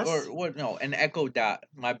 yes. or what? No, an Echo Dot.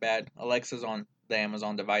 My bad. Alexa's on the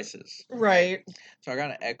Amazon devices. Right. So I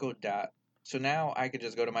got an Echo Dot. So now I could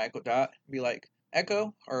just go to my Echo Dot and be like,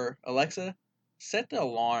 Echo or Alexa, set the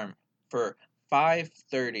alarm for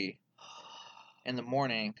 5:30 in the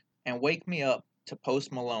morning and wake me up to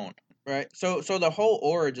Post Malone. Right. So the whole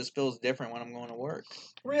aura just feels different when I'm going to work.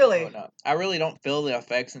 Really? I really don't feel the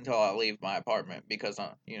effects until I leave my apartment because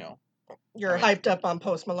You're I mean- hyped up on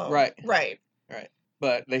Post Malone. Right. Right.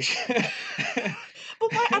 But they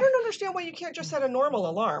But why, I don't understand why you can't just set a normal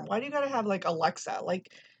alarm. Why do you got to have like Alexa?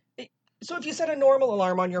 So if you set a normal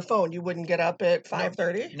alarm on your phone, you wouldn't get up at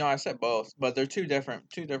 5:30? No, I said both, but they're two different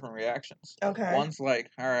reactions. Okay. One's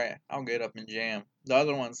like, all right, I'll get up and jam. The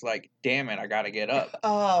other one's like, damn it, I gotta get up. Oh,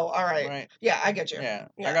 all right. Right? Yeah, I get you. Yeah.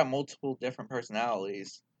 Yeah. I got multiple different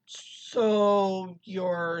personalities. So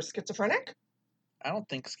you're schizophrenic? I don't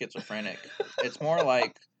think schizophrenic. It's more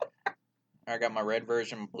like I got my red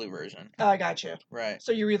version, blue version. I got you. Right.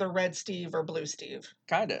 So you're either Red Steve or Blue Steve.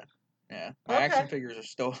 Kinda. Yeah. My Okay. action figures are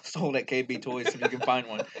still sold at KB Toys if you can find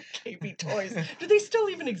one. KB Toys. Do they still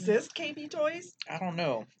even exist, KB Toys? I don't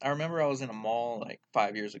know. I remember I was in a mall like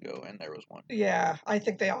 5 years ago and there was one. Yeah, I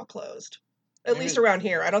think they all closed. At Maybe least around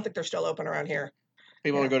here. I don't think they're still open around here.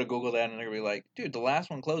 People Yeah. will go to Google that and they're gonna be like, dude, the last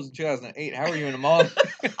one closed in 2008. How are you in a mall?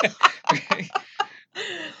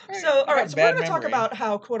 So, all I right, got so we're bad going to talk memory. about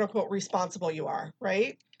how quote unquote responsible you are,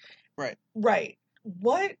 right? Right. Right.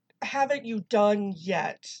 What haven't you done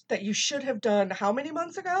yet that you should have done how many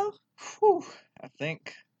months ago? Whew, I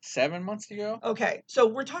think 7 months ago. Okay, so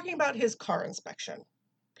we're talking about his car inspection.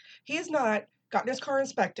 He has not gotten his car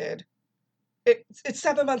inspected. It's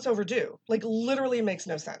 7 months overdue. Like, literally makes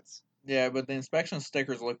no sense. Yeah, but the inspection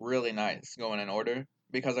stickers look really nice going in order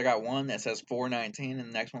because I got one that says 419 and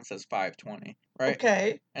the next one says 520. Right.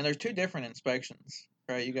 Okay, And there's two different inspections.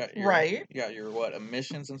 Right. You got your right. You got your what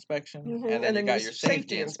emissions inspection Mhm, and then you got your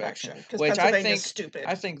safety inspection. inspection. Because Which Pennsylvania's stupid.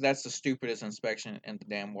 I think that's the stupidest inspection in the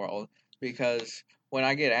damn world because when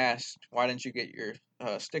I get asked, why didn't you get your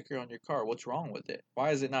sticker on your car? What's wrong with it? Why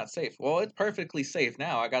is it not safe? Well, it's perfectly safe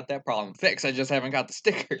now. I got that problem fixed. I just haven't got the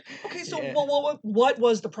sticker. Okay, so Yeah. what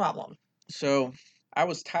was the problem? So I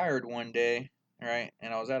was tired one day, right,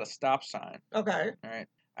 and I was at a stop sign, Okay, right.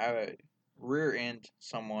 I rear end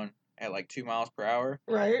someone at like 2 miles per hour,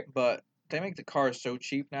 right. but they make the cars so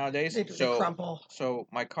cheap nowadays. They crumple. So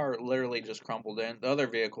my car literally just crumpled in. The other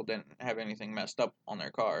vehicle didn't have anything messed up on their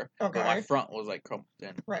car, but my Okay, front was like crumpled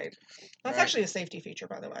in. right. That's Right. actually a safety feature,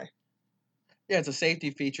 by the way. Yeah, it's a safety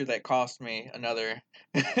feature that cost me another,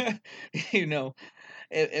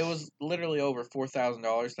 it was literally over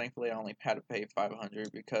 $4,000. Thankfully, I only had to pay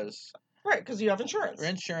 $500 because Right, because you have insurance.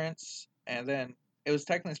 insurance, and then it was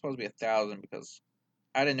technically supposed to be 1,000 because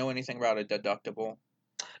I didn't know anything about a deductible.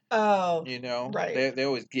 Oh, You know, right. they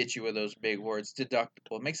always get you with those big words, deductible.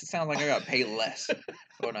 It makes it sound like I gotta pay less.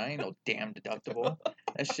 Oh no, ain't no damn deductible.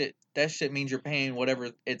 That shit means you're paying whatever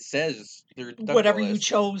it says their Whatever deductible you is.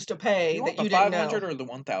 chose to pay You want that the you didn't 500 know. or the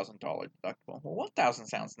 $1,000 deductible? Well, 1,000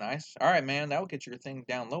 sounds nice. All right, man, that'll get your thing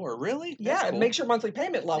down lower. Really? That's Yeah, it cool. makes your monthly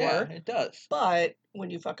payment Yeah, lower, it does. but when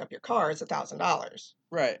you fuck up your car, it's $1,000.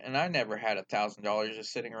 Right, and I never had $1,000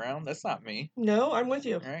 just sitting around. That's not me. No, I'm with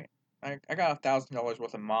you. Right? I got $1,000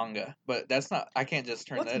 worth of manga, but that's not. I can't just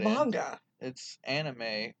turn What's that in. manga? It's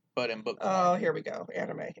anime, but in book Oh, form. here we go.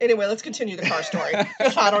 Anime. Anyway, let's continue the car story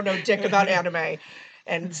because I don't know dick about anime.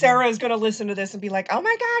 And Sarah is going to listen to this and be like, oh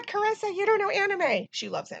my God, Carissa, you don't know anime. She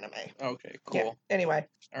loves anime. Okay, Yeah. cool. Anyway.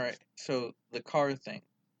 All right. So the car thing,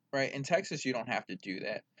 right? In Texas, you don't have to do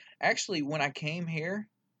that. Actually, when I came here,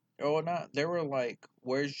 or not, they were like,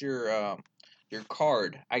 "Where's your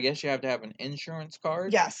card?" I guess you have to have an insurance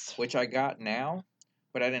card, Yes. which I got now,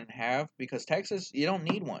 but I didn't have because Texas, you don't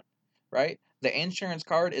need one, right? The insurance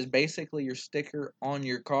card is basically your sticker on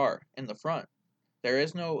your car in the front. There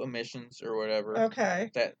is no emissions or whatever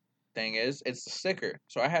Okay. that thing is. It's the sticker.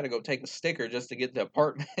 So I had to go take a sticker just to get the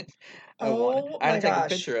apartment I wanted. Oh I had my to take a gosh.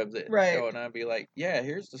 picture of it. Right. Oh, and I'd be like, yeah,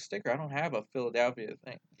 here's the sticker. I don't have a Philadelphia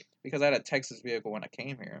thing because I had a Texas vehicle when I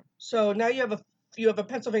came here. So now you have a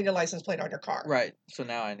Pennsylvania license plate on your car. Right. So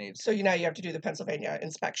now I need. So now you have to do the Pennsylvania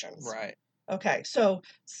inspections. Right. Okay. So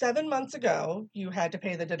 7 months ago, you had to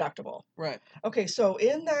pay the deductible. Right. Okay. So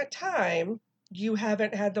in that time, you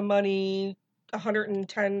haven't had the money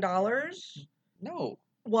 $110? No.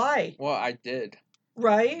 Why? Well, I did.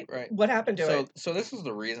 Right? Right. What happened to it? So this is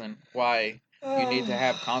the reason why you need to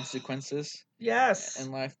have consequences Yes.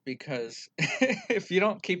 in life because if you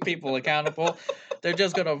don't keep people accountable, they're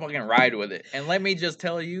just gonna fucking ride with it. And let me just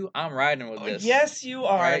tell you, I'm riding with this. Yes, you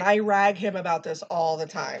are. Right? And I rag him about this all the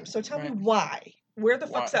time. So tell me Right. why. Where the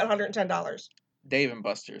fuck's Why? that $110? Dave and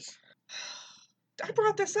Buster's. I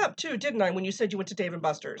brought this up too, didn't I, when you said you went to Dave and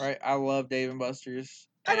Buster's? Right. I love Dave and Buster's.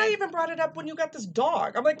 And I even brought it up when you got this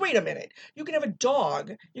dog. I'm like, wait a minute. You can have a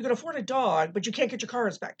dog. You can afford a dog, but you can't get your car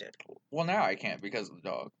inspected. Well, now I can't because of the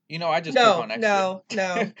dog. You know, I just took on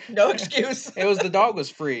extra. No excuse. The dog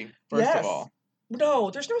was free, first of all.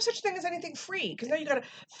 No, there's no such thing as anything free because now you got to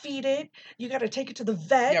feed it. You got to take it to the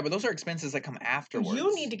vet. Yeah, but those are expenses that come afterwards.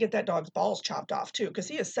 You need to get that dog's balls chopped off too because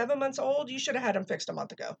he is 7 months old. You should have had him fixed a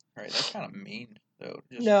month ago. Right, that's kind of mean though.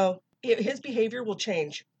 No, his behavior will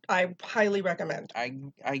change. I highly recommend.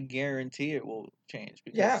 I guarantee it will change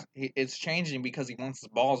because Yeah. It's changing because he wants his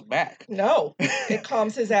balls back. No, it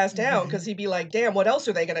calms his ass down because he'd be like, damn, what else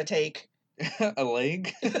are they going to take? A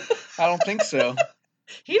leg? I don't think so.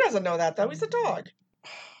 He doesn't know that though. He's a dog.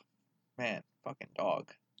 Man, fucking dog.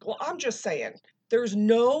 Well, I'm just saying, there's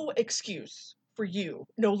no excuse for you,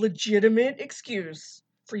 no legitimate excuse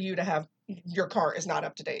for you to have your car is not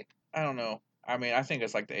up to date. I don't know. I mean, I think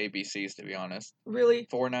it's like the ABCs, to be honest. Really?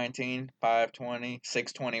 419, 520,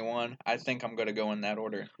 621. I think I'm going to go in that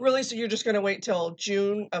order. Really? So you're just going to wait till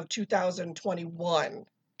June of 2021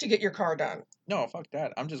 to get your car done? No, fuck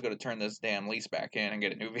that. I'm just going to turn this damn lease back in and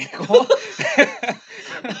get a new vehicle.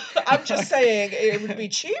 I'm just saying it would be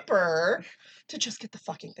cheaper to just get the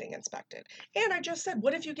fucking thing inspected. And I just said,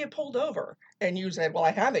 what if you get pulled over? And you said, well,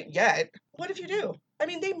 I haven't yet. What if you do? I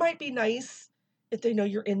mean, they might be nice if they know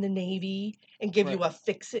you're in the Navy and give you a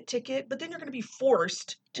fix-it ticket, but then you're going to be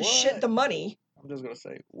forced to shit the money. I'm just going to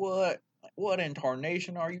say, what in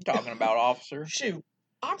tarnation are you talking about, officer? Shoot,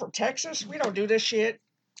 I'm from Texas. We don't do this shit.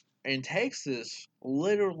 In Texas,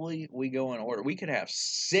 literally, we go in order. We could have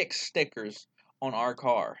 6 stickers on our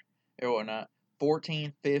car or whatnot.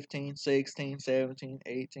 14, 15, 16, 17,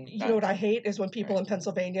 18. 19. You know what I hate is when people in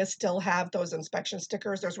Pennsylvania still have those inspection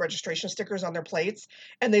stickers, those registration stickers on their plates,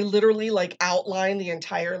 and they literally like outline the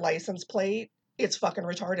entire license plate. It's fucking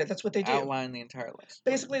retarded. That's what they do. Outline the entire license.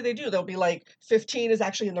 Basically, they do. They'll be like 15 is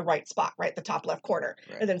actually in the right spot, right? The top left corner.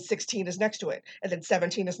 Right. And then 16 is next to it. And then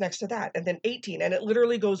 17 is next to that. And then 18. And it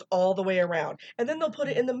literally goes all the way around. And then they'll put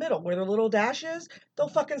it in the middle where the little dash is. They'll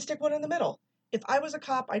fucking stick one in the middle. If I was a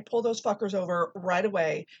cop, I'd pull those fuckers over right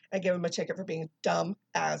away and give them a ticket for being dumb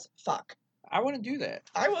as fuck. I wouldn't do that.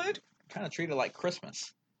 I would. Kind of treat it like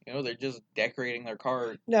Christmas. You know, they're just decorating their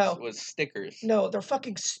car with stickers. No, they're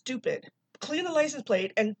fucking stupid. Clean the license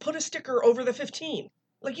plate and put a sticker over the 15.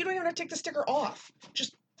 Like, you don't even have to take the sticker off.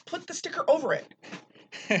 Just put the sticker over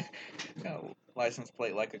it. License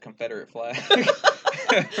plate like a Confederate flag.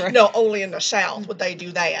 Right? No, only in the South would they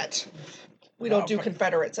do that. We don't do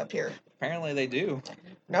Confederates up here. Apparently they do.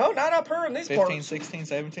 No, not up here in these 15, parts. 16,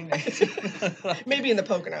 17, 18. Maybe in the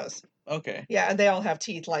Poconos. Okay. Yeah, and they all have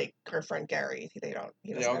teeth like her friend Gary. They don't.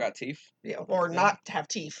 He They doesn't all have, got teeth? or Like that? not have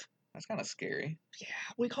teeth. That's kind of scary. Yeah,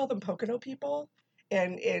 we call them Pocono people,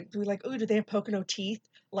 and we're like, ooh, do they have Pocono teeth?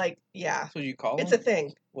 Like, yeah, That's what you call it's a them?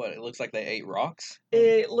 thing. What, it looks like they ate rocks?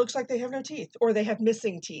 It looks like they have no teeth, or they have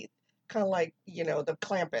missing teeth, kind of like the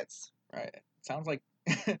Clampets. Right. Sounds like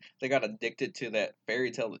they got addicted to that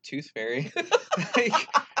fairy tale, the Tooth Fairy.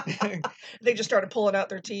 Like, They just started pulling out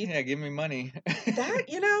their teeth. yeah, give me money.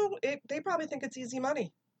 That they probably think it's easy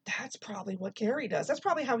money. That's probably what Gary does. That's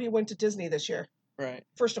probably how he went to Disney this year. Right.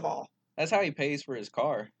 First of all, That's how he pays for his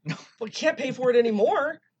car. well, he can't pay for it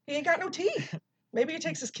anymore. He ain't got no teeth. Maybe he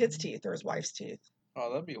takes his kid's teeth or his wife's teeth.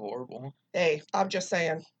 Oh, that'd be horrible. Hey, I'm just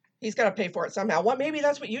saying, he's got to pay for it somehow. What? Maybe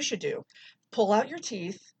that's what you should do. Pull out your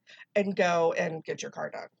teeth and go and get your car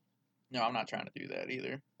done. No, I'm not trying to do that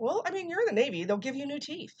either. Well, I mean, you're in the Navy. They'll give you new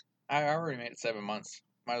teeth. I already made it 7 months.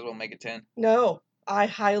 Might as well make it 10. No, I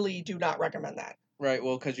highly do not recommend that. Right.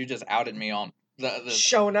 Well, because you just outed me on the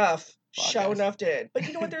Show enough. Show podcast. enough did. But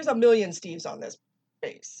you know what? There's a million Steves on this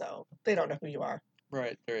base, so they don't know who you are.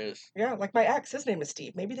 Right. There is. Yeah, like my ex, his name is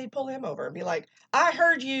Steve. Maybe they'd pull him over and be like, I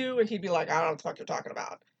heard you. And he'd be like, I don't know what the fuck you're talking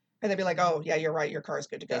about. And they'd be like, oh, yeah, you're right. Your car's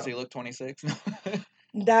good to go. Does he look 26?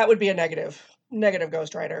 That would be a negative. Negative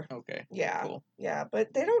Ghost Rider. Okay. Yeah. Cool. Yeah,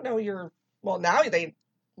 but they don't know you're. Well, now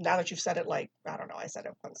that you've said it, like, I don't know, I said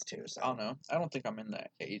it once too, so. I don't know. I don't think I'm in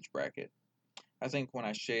that age bracket. I think when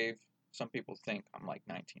I shave, some people think I'm like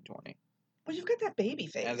 19, 20. Well, you've got that baby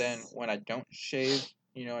face. And then when I don't shave,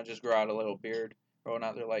 I just grow out a little beard. Growing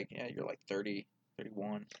out, they're like, yeah, you're like 30,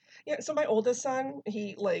 31. Yeah, so my oldest son,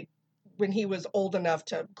 he, like, when he was old enough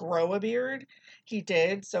to grow a beard, he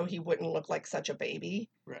did, so he wouldn't look like such a baby.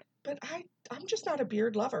 Right. But I'm just not a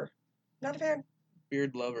beard lover. Not a fan.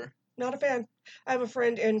 Beard lover. Not a fan. I have a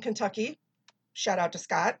friend in Kentucky. Shout out to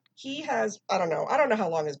Scott. He has, I don't know how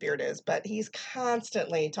long his beard is, but he's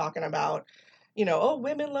constantly talking about, oh,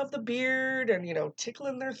 women love the beard and,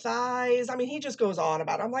 tickling their thighs. I mean, he just goes on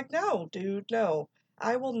about it. I'm like, no, dude, no.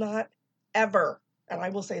 I will not ever, and I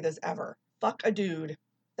will say this ever, fuck a dude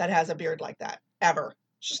that has a beard like that. Ever.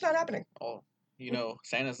 It's just not happening. Oh,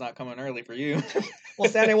 Santa's not coming early for you. Well,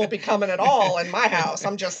 Santa won't be coming at all in my house.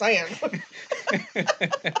 I'm just saying.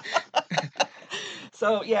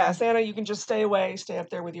 So, yeah, Santa, you can just stay away. Stay up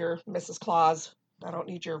there with your Mrs. Claus. I don't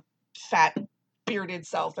need your fat, bearded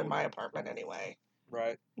self in my apartment anyway.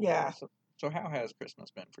 Right. Yeah. So how has Christmas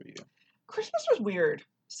been for you? Christmas was weird.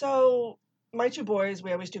 So, my two boys,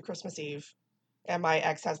 we always do Christmas Eve. And my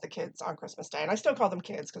ex has the kids on Christmas Day. And I still call them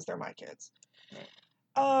kids because they're my kids. Right.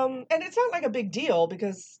 And it's not like a big deal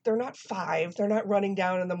because they're not 5. They're not running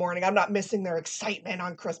down in the morning. I'm not missing their excitement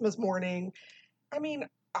on Christmas morning. I mean,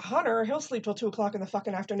 Hunter, he'll sleep till 2 o'clock in the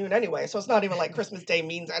fucking afternoon anyway, so it's not even like Christmas Day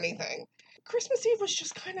means anything. Christmas Eve was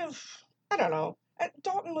just kind of, I don't know.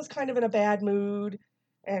 Dalton was kind of in a bad mood,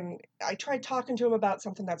 and I tried talking to him about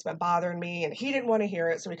something that's been bothering me, and he didn't want to hear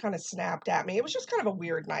it, so he kind of snapped at me. It was just kind of a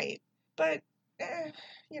weird night. But,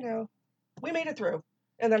 we made it through.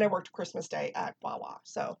 And then I worked Christmas Day at Wawa,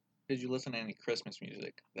 so. Did you listen to any Christmas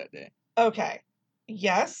music that day? Okay.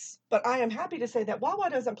 Yes, but I am happy to say that Wawa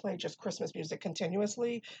doesn't play just Christmas music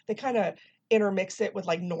continuously. They kind of intermix it with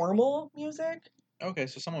like normal music. Okay,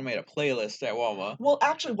 so someone made a playlist at Wawa. Well,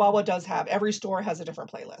 actually, Wawa does have. Every store has a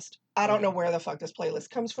different playlist. I don't Okay. know where the fuck this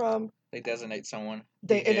playlist comes from. They designate someone. And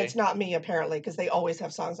DJ. it's not me, apparently, because they always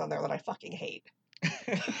have songs on there that I fucking hate.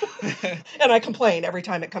 And I complain every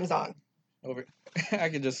time it comes on. I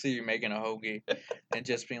could just see you making a hoagie and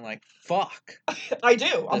just being like, fuck. I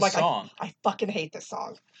do. I'm like, song. I fucking hate this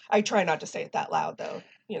song. I try not to say it that loud, though,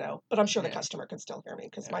 but I'm sure the Yeah. customer can still hear me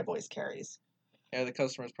because Yeah. my voice carries. Yeah, the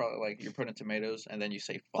customer's probably like, you're putting tomatoes, and then you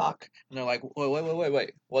say fuck. Fuck. And they're like,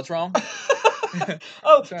 wait, what's wrong?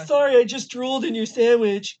 Oh, Sorry. sorry, I just drooled in your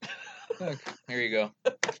sandwich. Look, here you go.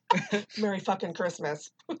 Merry fucking Christmas.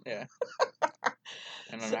 Yeah.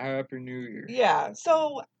 And So- a happy new year. Yeah,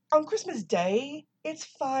 so on Christmas Day, it's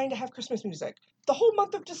fine to have Christmas music. The whole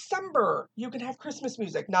month of December, you can have Christmas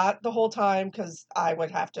music. Not the whole time, because I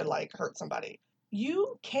would have to, hurt somebody.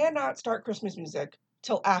 You cannot start Christmas music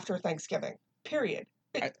till after Thanksgiving. Period.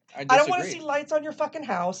 I I don't want to disagree. see lights on your fucking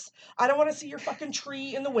house. I don't want to see your fucking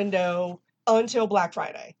tree in the window until Black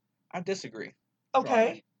Friday. I disagree. Okay?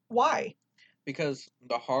 Strongly. Why? Because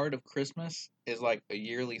the heart of Christmas is like a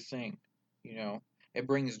yearly thing. It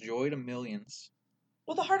brings joy to millions.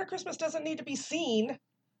 Well, the heart of Christmas doesn't need to be seen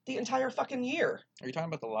the entire fucking year. Are you talking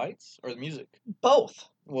about the lights or the music? Both.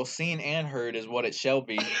 Well, seen and heard is what it shall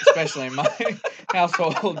be, especially in my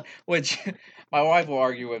household, which my wife will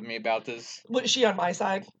argue with me about this. Was she on my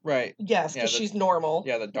side? Right. Yes, Yeah, because she's normal.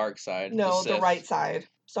 Yeah, the dark side. No, the Sith. right side.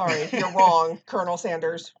 Sorry, you're wrong, Colonel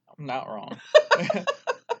Sanders. I'm not wrong.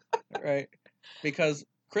 Right? Because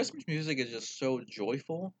Christmas music is just so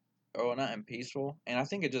joyful, or not, and peaceful, and I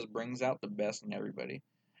think it just brings out the best in everybody.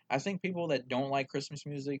 I think people that don't like Christmas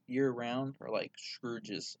music year round are like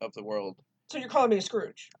Scrooges of the world. So you're calling me a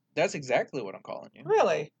Scrooge? That's exactly what I'm calling you.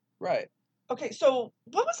 Really? Right. Okay, so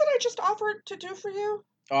what was it I just offered to do for you?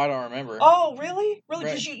 Oh, I don't remember. Oh, really? Really?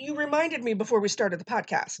 Right. Because you reminded me before we started the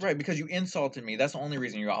podcast. Right, because you insulted me. That's the only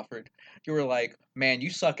reason you offered. You were like, man, you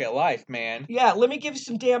suck at life, man. Yeah, let me give you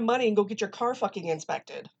some damn money and go get your car fucking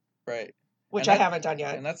inspected. Right. Which And I that- haven't done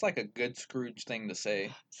yet. And that's like a good Scrooge thing to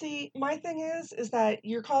say. See, my thing is that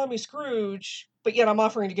you're calling me Scrooge, but yet I'm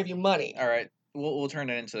offering to give you money. All right, we'll turn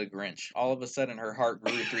it into the Grinch. All of a sudden, her heart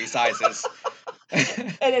grew 3 sizes.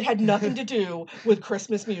 And it had nothing to do with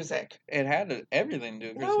Christmas music. It had everything to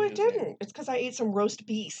do with Christmas No, it music. didn't. It's because I ate some roast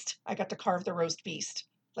beast. I got to carve the roast beast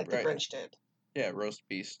like Right. the Grinch did. Yeah, roast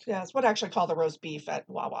beast. Yeah, it's what I actually call the roast beef at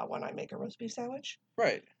Wawa when I make a roast beef sandwich.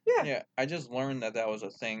 Right. Yeah. Yeah, I just learned that was a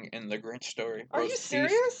thing in the Grinch story. Are you roast beast.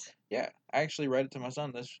 serious? Yeah, I actually read it to my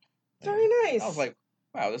son. Very nice. I was like,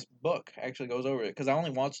 wow, this book actually goes over it because I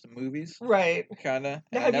only watched the movies, right. kind of.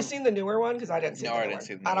 Now, have you seen the newer one? Because I didn't see No, the I newer didn't one.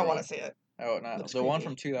 see the I don't newer want one. to see it. Oh, no, Looks the one creepy.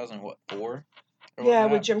 from 2004. Yeah,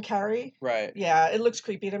 with Jim Carrey. Right. Yeah, it looks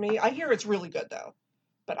creepy to me. I hear it's really good though,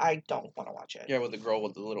 but I don't want to watch it. Yeah, with the girl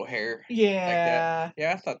with the little hair. Yeah.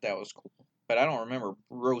 Yeah, I thought that was cool, but I don't remember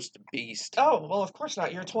roast beast. Oh, well, of course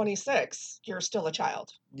not. You're 26. You're still a child.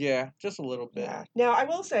 Yeah, just a little bit. Yeah. Now, I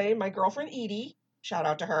will say, my girlfriend Edie, shout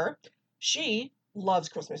out to her, she loves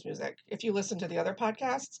Christmas music. If you listen to the other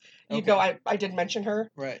podcasts, you know I did mention her.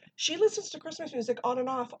 Right. She listens to Christmas music on and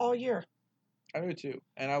off all year. I do too,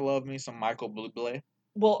 and I love me some Michael Bublé.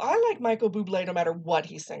 Well, I like Michael Bublé no matter what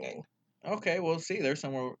he's singing. Okay, well, see, there's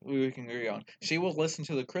somewhere we can agree on. She will listen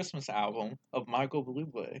to the Christmas album of Michael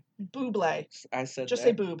Bublé. Bublé. I said Just that.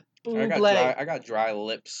 say boob. Bublé. I got dry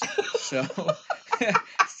lips, so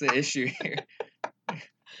it's the issue here.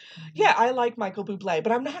 Yeah, I like Michael Bublé,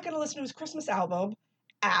 but I'm not going to listen to his Christmas album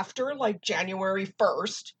after like January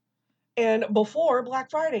 1st and before Black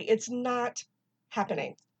Friday. It's not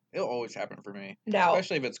happening. It'll always happen for me. No.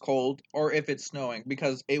 Especially if it's cold or if it's snowing,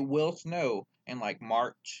 because it will snow in like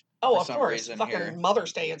March. Oh, for of some course. reason Fucking here.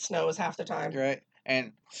 Mother's Day, it snows half the time. Right?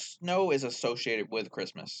 And snow is associated with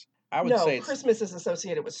Christmas. I would say Christmas is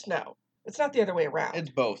associated with snow. It's not the other way around. it's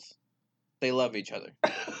both. They love each other.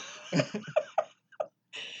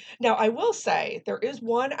 Now, I will say there is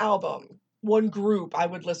one album, one group I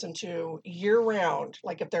would listen to year round.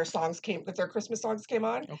 Like if their Christmas songs came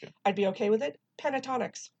on, Okay. I'd be okay with it.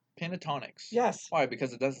 Pentatonics. Pentatonics. Yes. Why?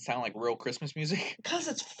 Because it doesn't sound like real Christmas music? Because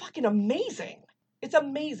it's fucking amazing. It's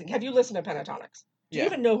amazing. Have you listened to Pentatonics? Do you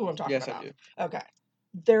even know who I'm talking Yes, about? I do. Okay.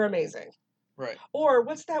 They're amazing. Right. Or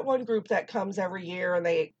what's that one group that comes every year and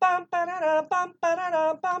they bum ba da da bum ba da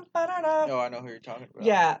da bum ba da da. Oh, I know who you're talking about.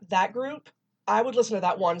 Yeah, that group. I would listen to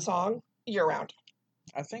that one song year round.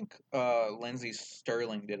 I think Lindsay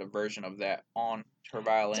Sterling did a version of that on her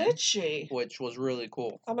violin. Did she? Which was really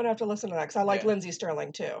cool. I'm gonna have to listen to that because I like Yeah. Lindsay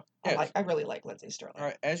Sterling too. Yes. I really like Lindsay Sterling. All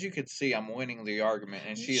right, as you could see, I'm winning the argument,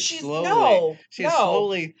 and she's She's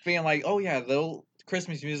slowly being like, "Oh yeah, the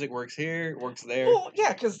Christmas music works here, works there." Well,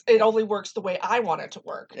 yeah, because it only works the way I want it to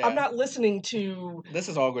work. Yeah. I'm not listening to This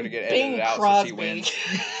is all going to get Bing edited out, Crosby. so she wins.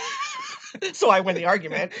 So I win the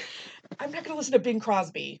argument. I'm not going to listen to Bing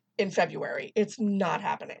Crosby in February. It's not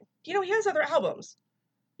happening. You know, he has other albums.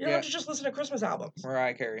 You don't have to just listen to Christmas albums.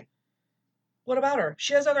 Mariah Carey. What about her?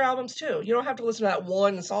 She has other albums too. You don't have to listen to that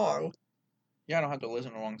one song. Yeah, I don't have to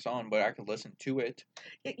listen to one song, but I could listen to it.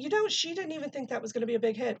 You know, she didn't even think that was going to be a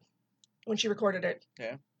big hit when she recorded it.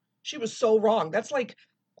 Yeah. She was so wrong. That's like,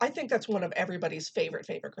 I think that's one of everybody's favorite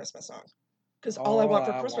Christmas song. Because all I want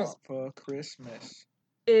for Christmas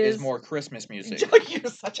is more Christmas music.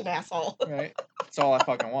 You're such an asshole. Right? That's all I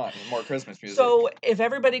fucking want. Is more Christmas music. So if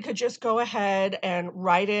everybody could just go ahead and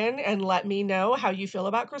write in and let me know how you feel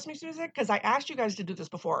about Christmas music, because I asked you guys to do this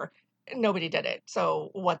before. And nobody did it.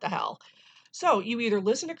 So what the hell? So you either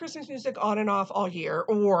listen to Christmas music on and off all year,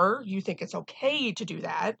 or you think it's okay to do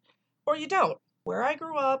that, or you don't. Where I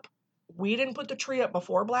grew up, we didn't put the tree up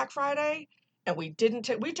before Black Friday. And we didn't.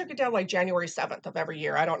 We took it down like January 7th of every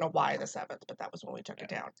year. I don't know why the 7th, but that was when we took it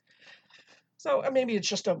down. So maybe it's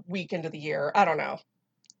just a week into the year. I don't know.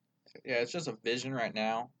 Yeah, it's just a vision right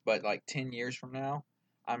now. But like 10 years from now,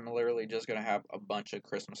 I'm literally just going to have a bunch of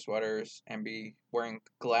Christmas sweaters and be wearing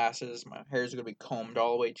glasses. My hair's going to be combed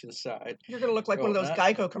all the way to the side. You're going to look like one of those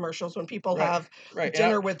Geico commercials when people have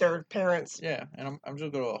dinner with their parents. Yeah, and I'm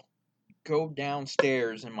just going to go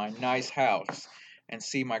downstairs in my nice house. and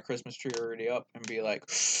see my Christmas tree already up and be like,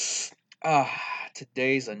 ah,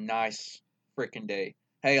 today's a nice freaking day.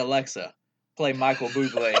 Hey Alexa, play Michael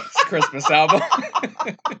Bublé's Christmas album.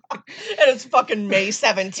 And it's fucking May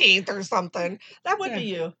 17th or something. That would Yeah. be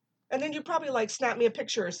you. And then you probably like snap me a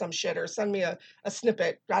picture or some shit or send me a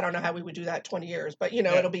snippet. I don't know how we would do that 20 years, but you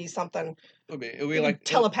know, Yeah. it'll be something. It'll be You like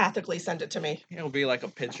telepathically send it to me. it'll be like a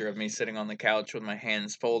picture of me sitting on the couch with my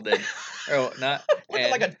hands folded, or not,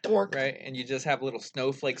 Looking like a dork. right? And you just have little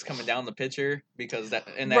snowflakes coming down the picture because that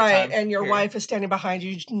in that Right, time, and your period, wife is standing behind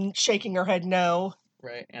you, shaking her head no.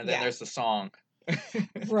 right? And then Yeah. there's the song,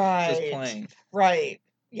 Right. just playing. Right.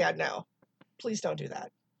 Yeah, no. Please don't do that.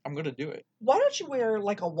 I'm gonna do it. Why don't you wear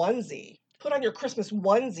like a onesie? Put on your Christmas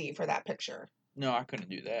onesie for that picture. No, I couldn't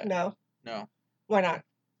do that. No? No, Why not?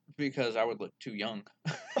 because I would look too young.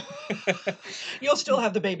 You'll still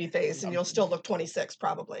have the baby face and I'm- you'll still look 26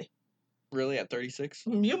 probably. Really, at 36?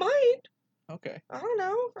 You might. Okay. I don't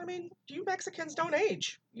know. I mean, you Mexicans don't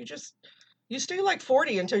age. You stay like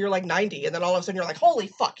 40 until you're like 90 and then all of a sudden you're like, "Holy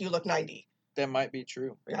fuck, you look 90." That might be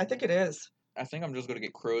true. Yeah, I think it is. I think I'm just gonna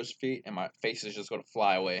get crow's feet and my face is just gonna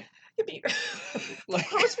fly away. Like,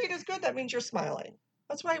 crow's feet is good. That means you're smiling.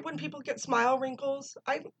 That's why when people get smile wrinkles,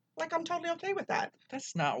 I'm totally okay with that.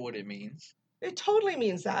 That's not what it means. It totally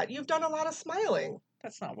means that. You've done a lot of smiling.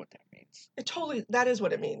 That's not what that means. That is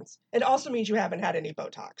what it means. It also means you haven't had any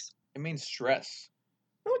Botox. It means stress.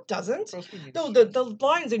 No, it doesn't. Crow's feet means No, stress. the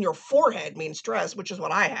lines in your forehead mean stress, which is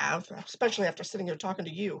what I have, especially after sitting here talking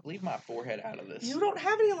to you. Leave my forehead out of this. You don't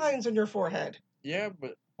have any lines on your forehead. Yeah,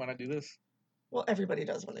 but when I do this, Well, everybody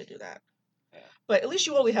does when they do that. Yeah. But at least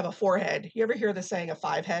you only have a forehead. You ever hear the saying a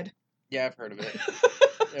five head? yeah, I've heard of it.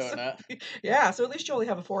 Yeah, or not? Yeah, so at least you only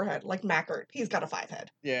have a forehead. Like Mackert, he's got a five head.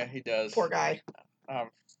 Yeah, he does. Poor guy. I'm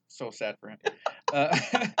so sad for him.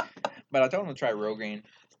 But I told him to try Rogaine.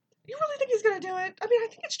 You really think he's gonna do it? I mean, I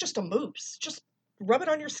think it's just a mousse. Just rub it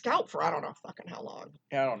on your scalp for I don't know fucking how long.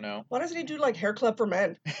 Yeah, I don't know. Why doesn't he do like hair club for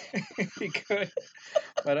men? He could.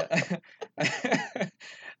 But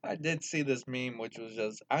I did see this meme, which was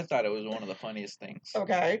just, I thought it was one of the funniest things.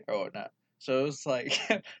 Okay. Or whatnot. So it was like,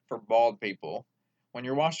 for bald people, when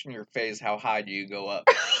you're washing your face, how high do you go up?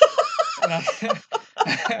 And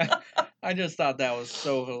I just thought that was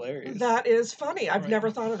so hilarious. That is funny. I've Right.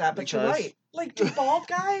 never thought of that, but you're Because- right. Like, do bald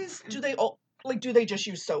guys do they just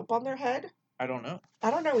use soap on their head? I don't know.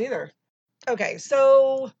 I don't know either. Okay,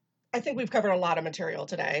 so I think we've covered a lot of material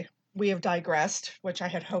today. We have digressed, which I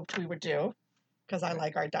had hoped we would do, because I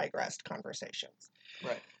like our digressed conversations.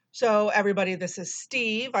 Right. So everybody, this is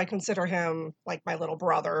Steve. I consider him like my little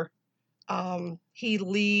brother. He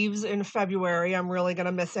leaves in February. I'm really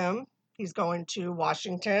gonna miss him. He's going to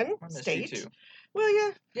Washington I miss you State. too. Will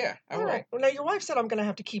you? Yeah, I All will. right. Well, now your wife said I'm gonna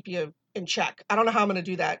have to keep you in check. I don't know how I'm gonna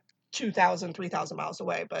do that 2,000, 3,000 miles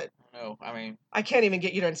away, but No, I mean, I can't even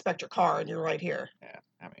get you to inspect your car, and you're right here. yeah,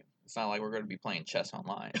 I mean, it's not like we're going to be playing chess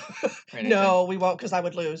online. or anything. No, we won't, because I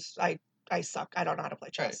would lose. I suck. I don't know how to play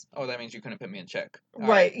Right. chess. Oh, that means you couldn't put me in check. All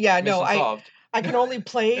Right. Yeah. No. Mission solved. I can only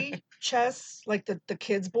play chess like the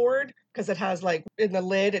kids board because it has like in the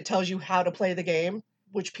lid it tells you how to play the game,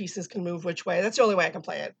 which pieces can move which way. That's the only way I can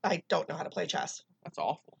play it. I don't know how to play chess. That's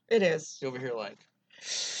awful. It is. You over here like,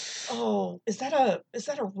 Oh, is that a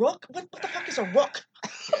rook? What the fuck is a rook?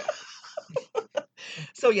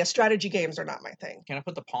 So yeah, strategy games are not my thing. can I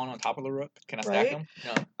put the pawn on top of the rook? Can I Right. stack them?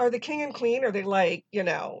 No. Are the king and queen? Are they like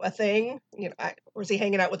a thing? Or is he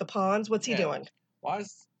hanging out with the pawns? What's he Yeah. doing? Why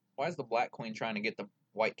is the black queen trying to get the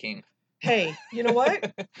white king? Hey, you know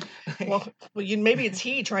what? well, maybe it's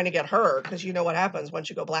he trying to get her because you know what happens once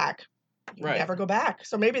you go black. You Right. never go back.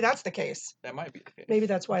 So maybe that's the case. That might be the case. Maybe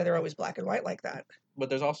that's why they're always black and white like that. But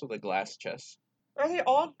there's also the glass chess. Are they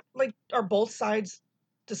all are both sides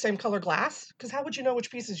the same color glass? Because how would you know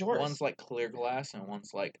which piece is yours? One's like clear glass and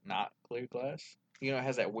one's like not clear glass. You know, it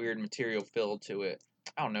has that weird material feel to it.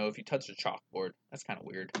 I don't know. If you touch the chalkboard, that's kind of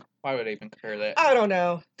weird. Why would I even compare that? I don't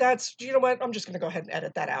know. You know what? I'm just going to go ahead and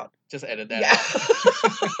edit that out. Just edit that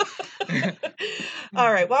Yeah.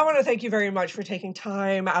 All right. Well, I want to thank you very much for taking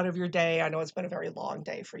time out of your day. I know it's been a very long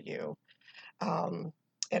day for you.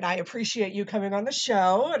 And I appreciate you coming on the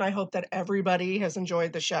show, and I hope that everybody has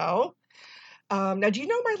enjoyed the show. Now, do you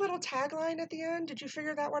know my little tagline at the end? Did you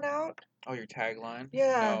figure that one out? Oh, your tagline?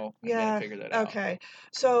 Yeah, No, I yeah, didn't figure that out. Okay.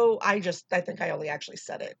 So I think I only actually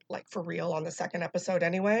said it like for real on the second episode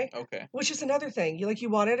anyway, Okay. which is another thing. You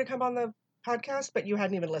wanted to come on the podcast, but you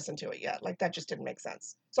hadn't even listened to it yet. Like that just didn't make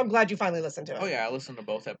sense. So I'm glad you finally listened to it. Oh yeah, I listened to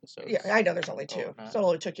both episodes. Yeah, I know there's only two. Oh, So it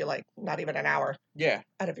only took you like not even an hour Yeah,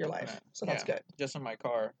 out of your life. So that's yeah. good. Just in my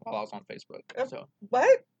car while I was on Facebook. Yep. So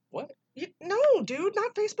What? what? No, dude,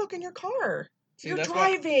 not Facebook in your car. See, You're that's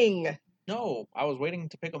why. driving. No, I was waiting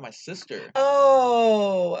to pick up my sister.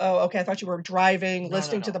 Oh, okay. I thought you were driving, No, no,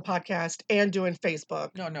 listening to no. the podcast, and doing Facebook.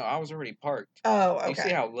 No, I was already parked. Oh, You see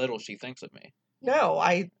okay. how little she thinks of me. No,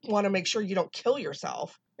 I want to make sure you don't kill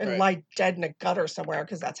yourself and Right. lie dead in a gutter somewhere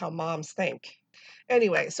because that's how moms think.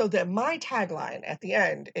 Anyway, so my tagline at the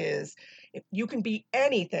end is if you can be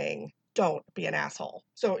anything, don't be an asshole.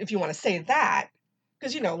 So if you want to say that,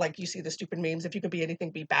 because like you see the stupid memes, if you can be anything,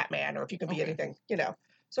 be Batman, or if you can be Okay. anything.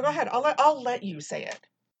 So go ahead, I'll let you say it.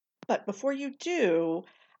 But before you do,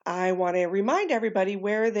 I want to remind everybody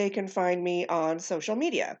where they can find me on social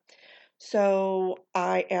media. So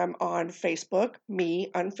I am on Facebook, Me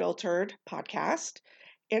Unfiltered Podcast,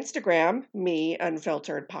 Instagram, Me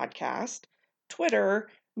Unfiltered Podcast, Twitter,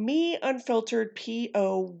 Me Unfiltered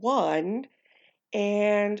PO1,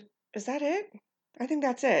 and is that it? I think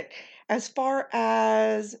that's it. As far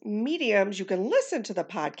as mediums, you can listen to the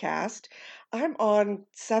podcast. I'm on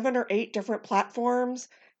 7 or 8 different platforms: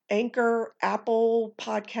 Anchor, Apple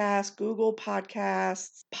Podcasts, Google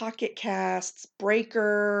Podcasts, Pocket Casts,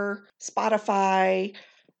 Breaker, Spotify.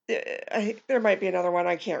 There might be another one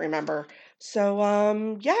I can't remember.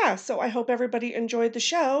 So, yeah, so I hope everybody enjoyed the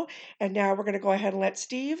show. And now we're going to go ahead and let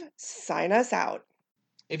Steve sign us out.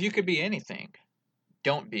 If you could be anything,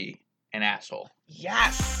 don't be an asshole.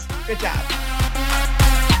 Yes. Good job.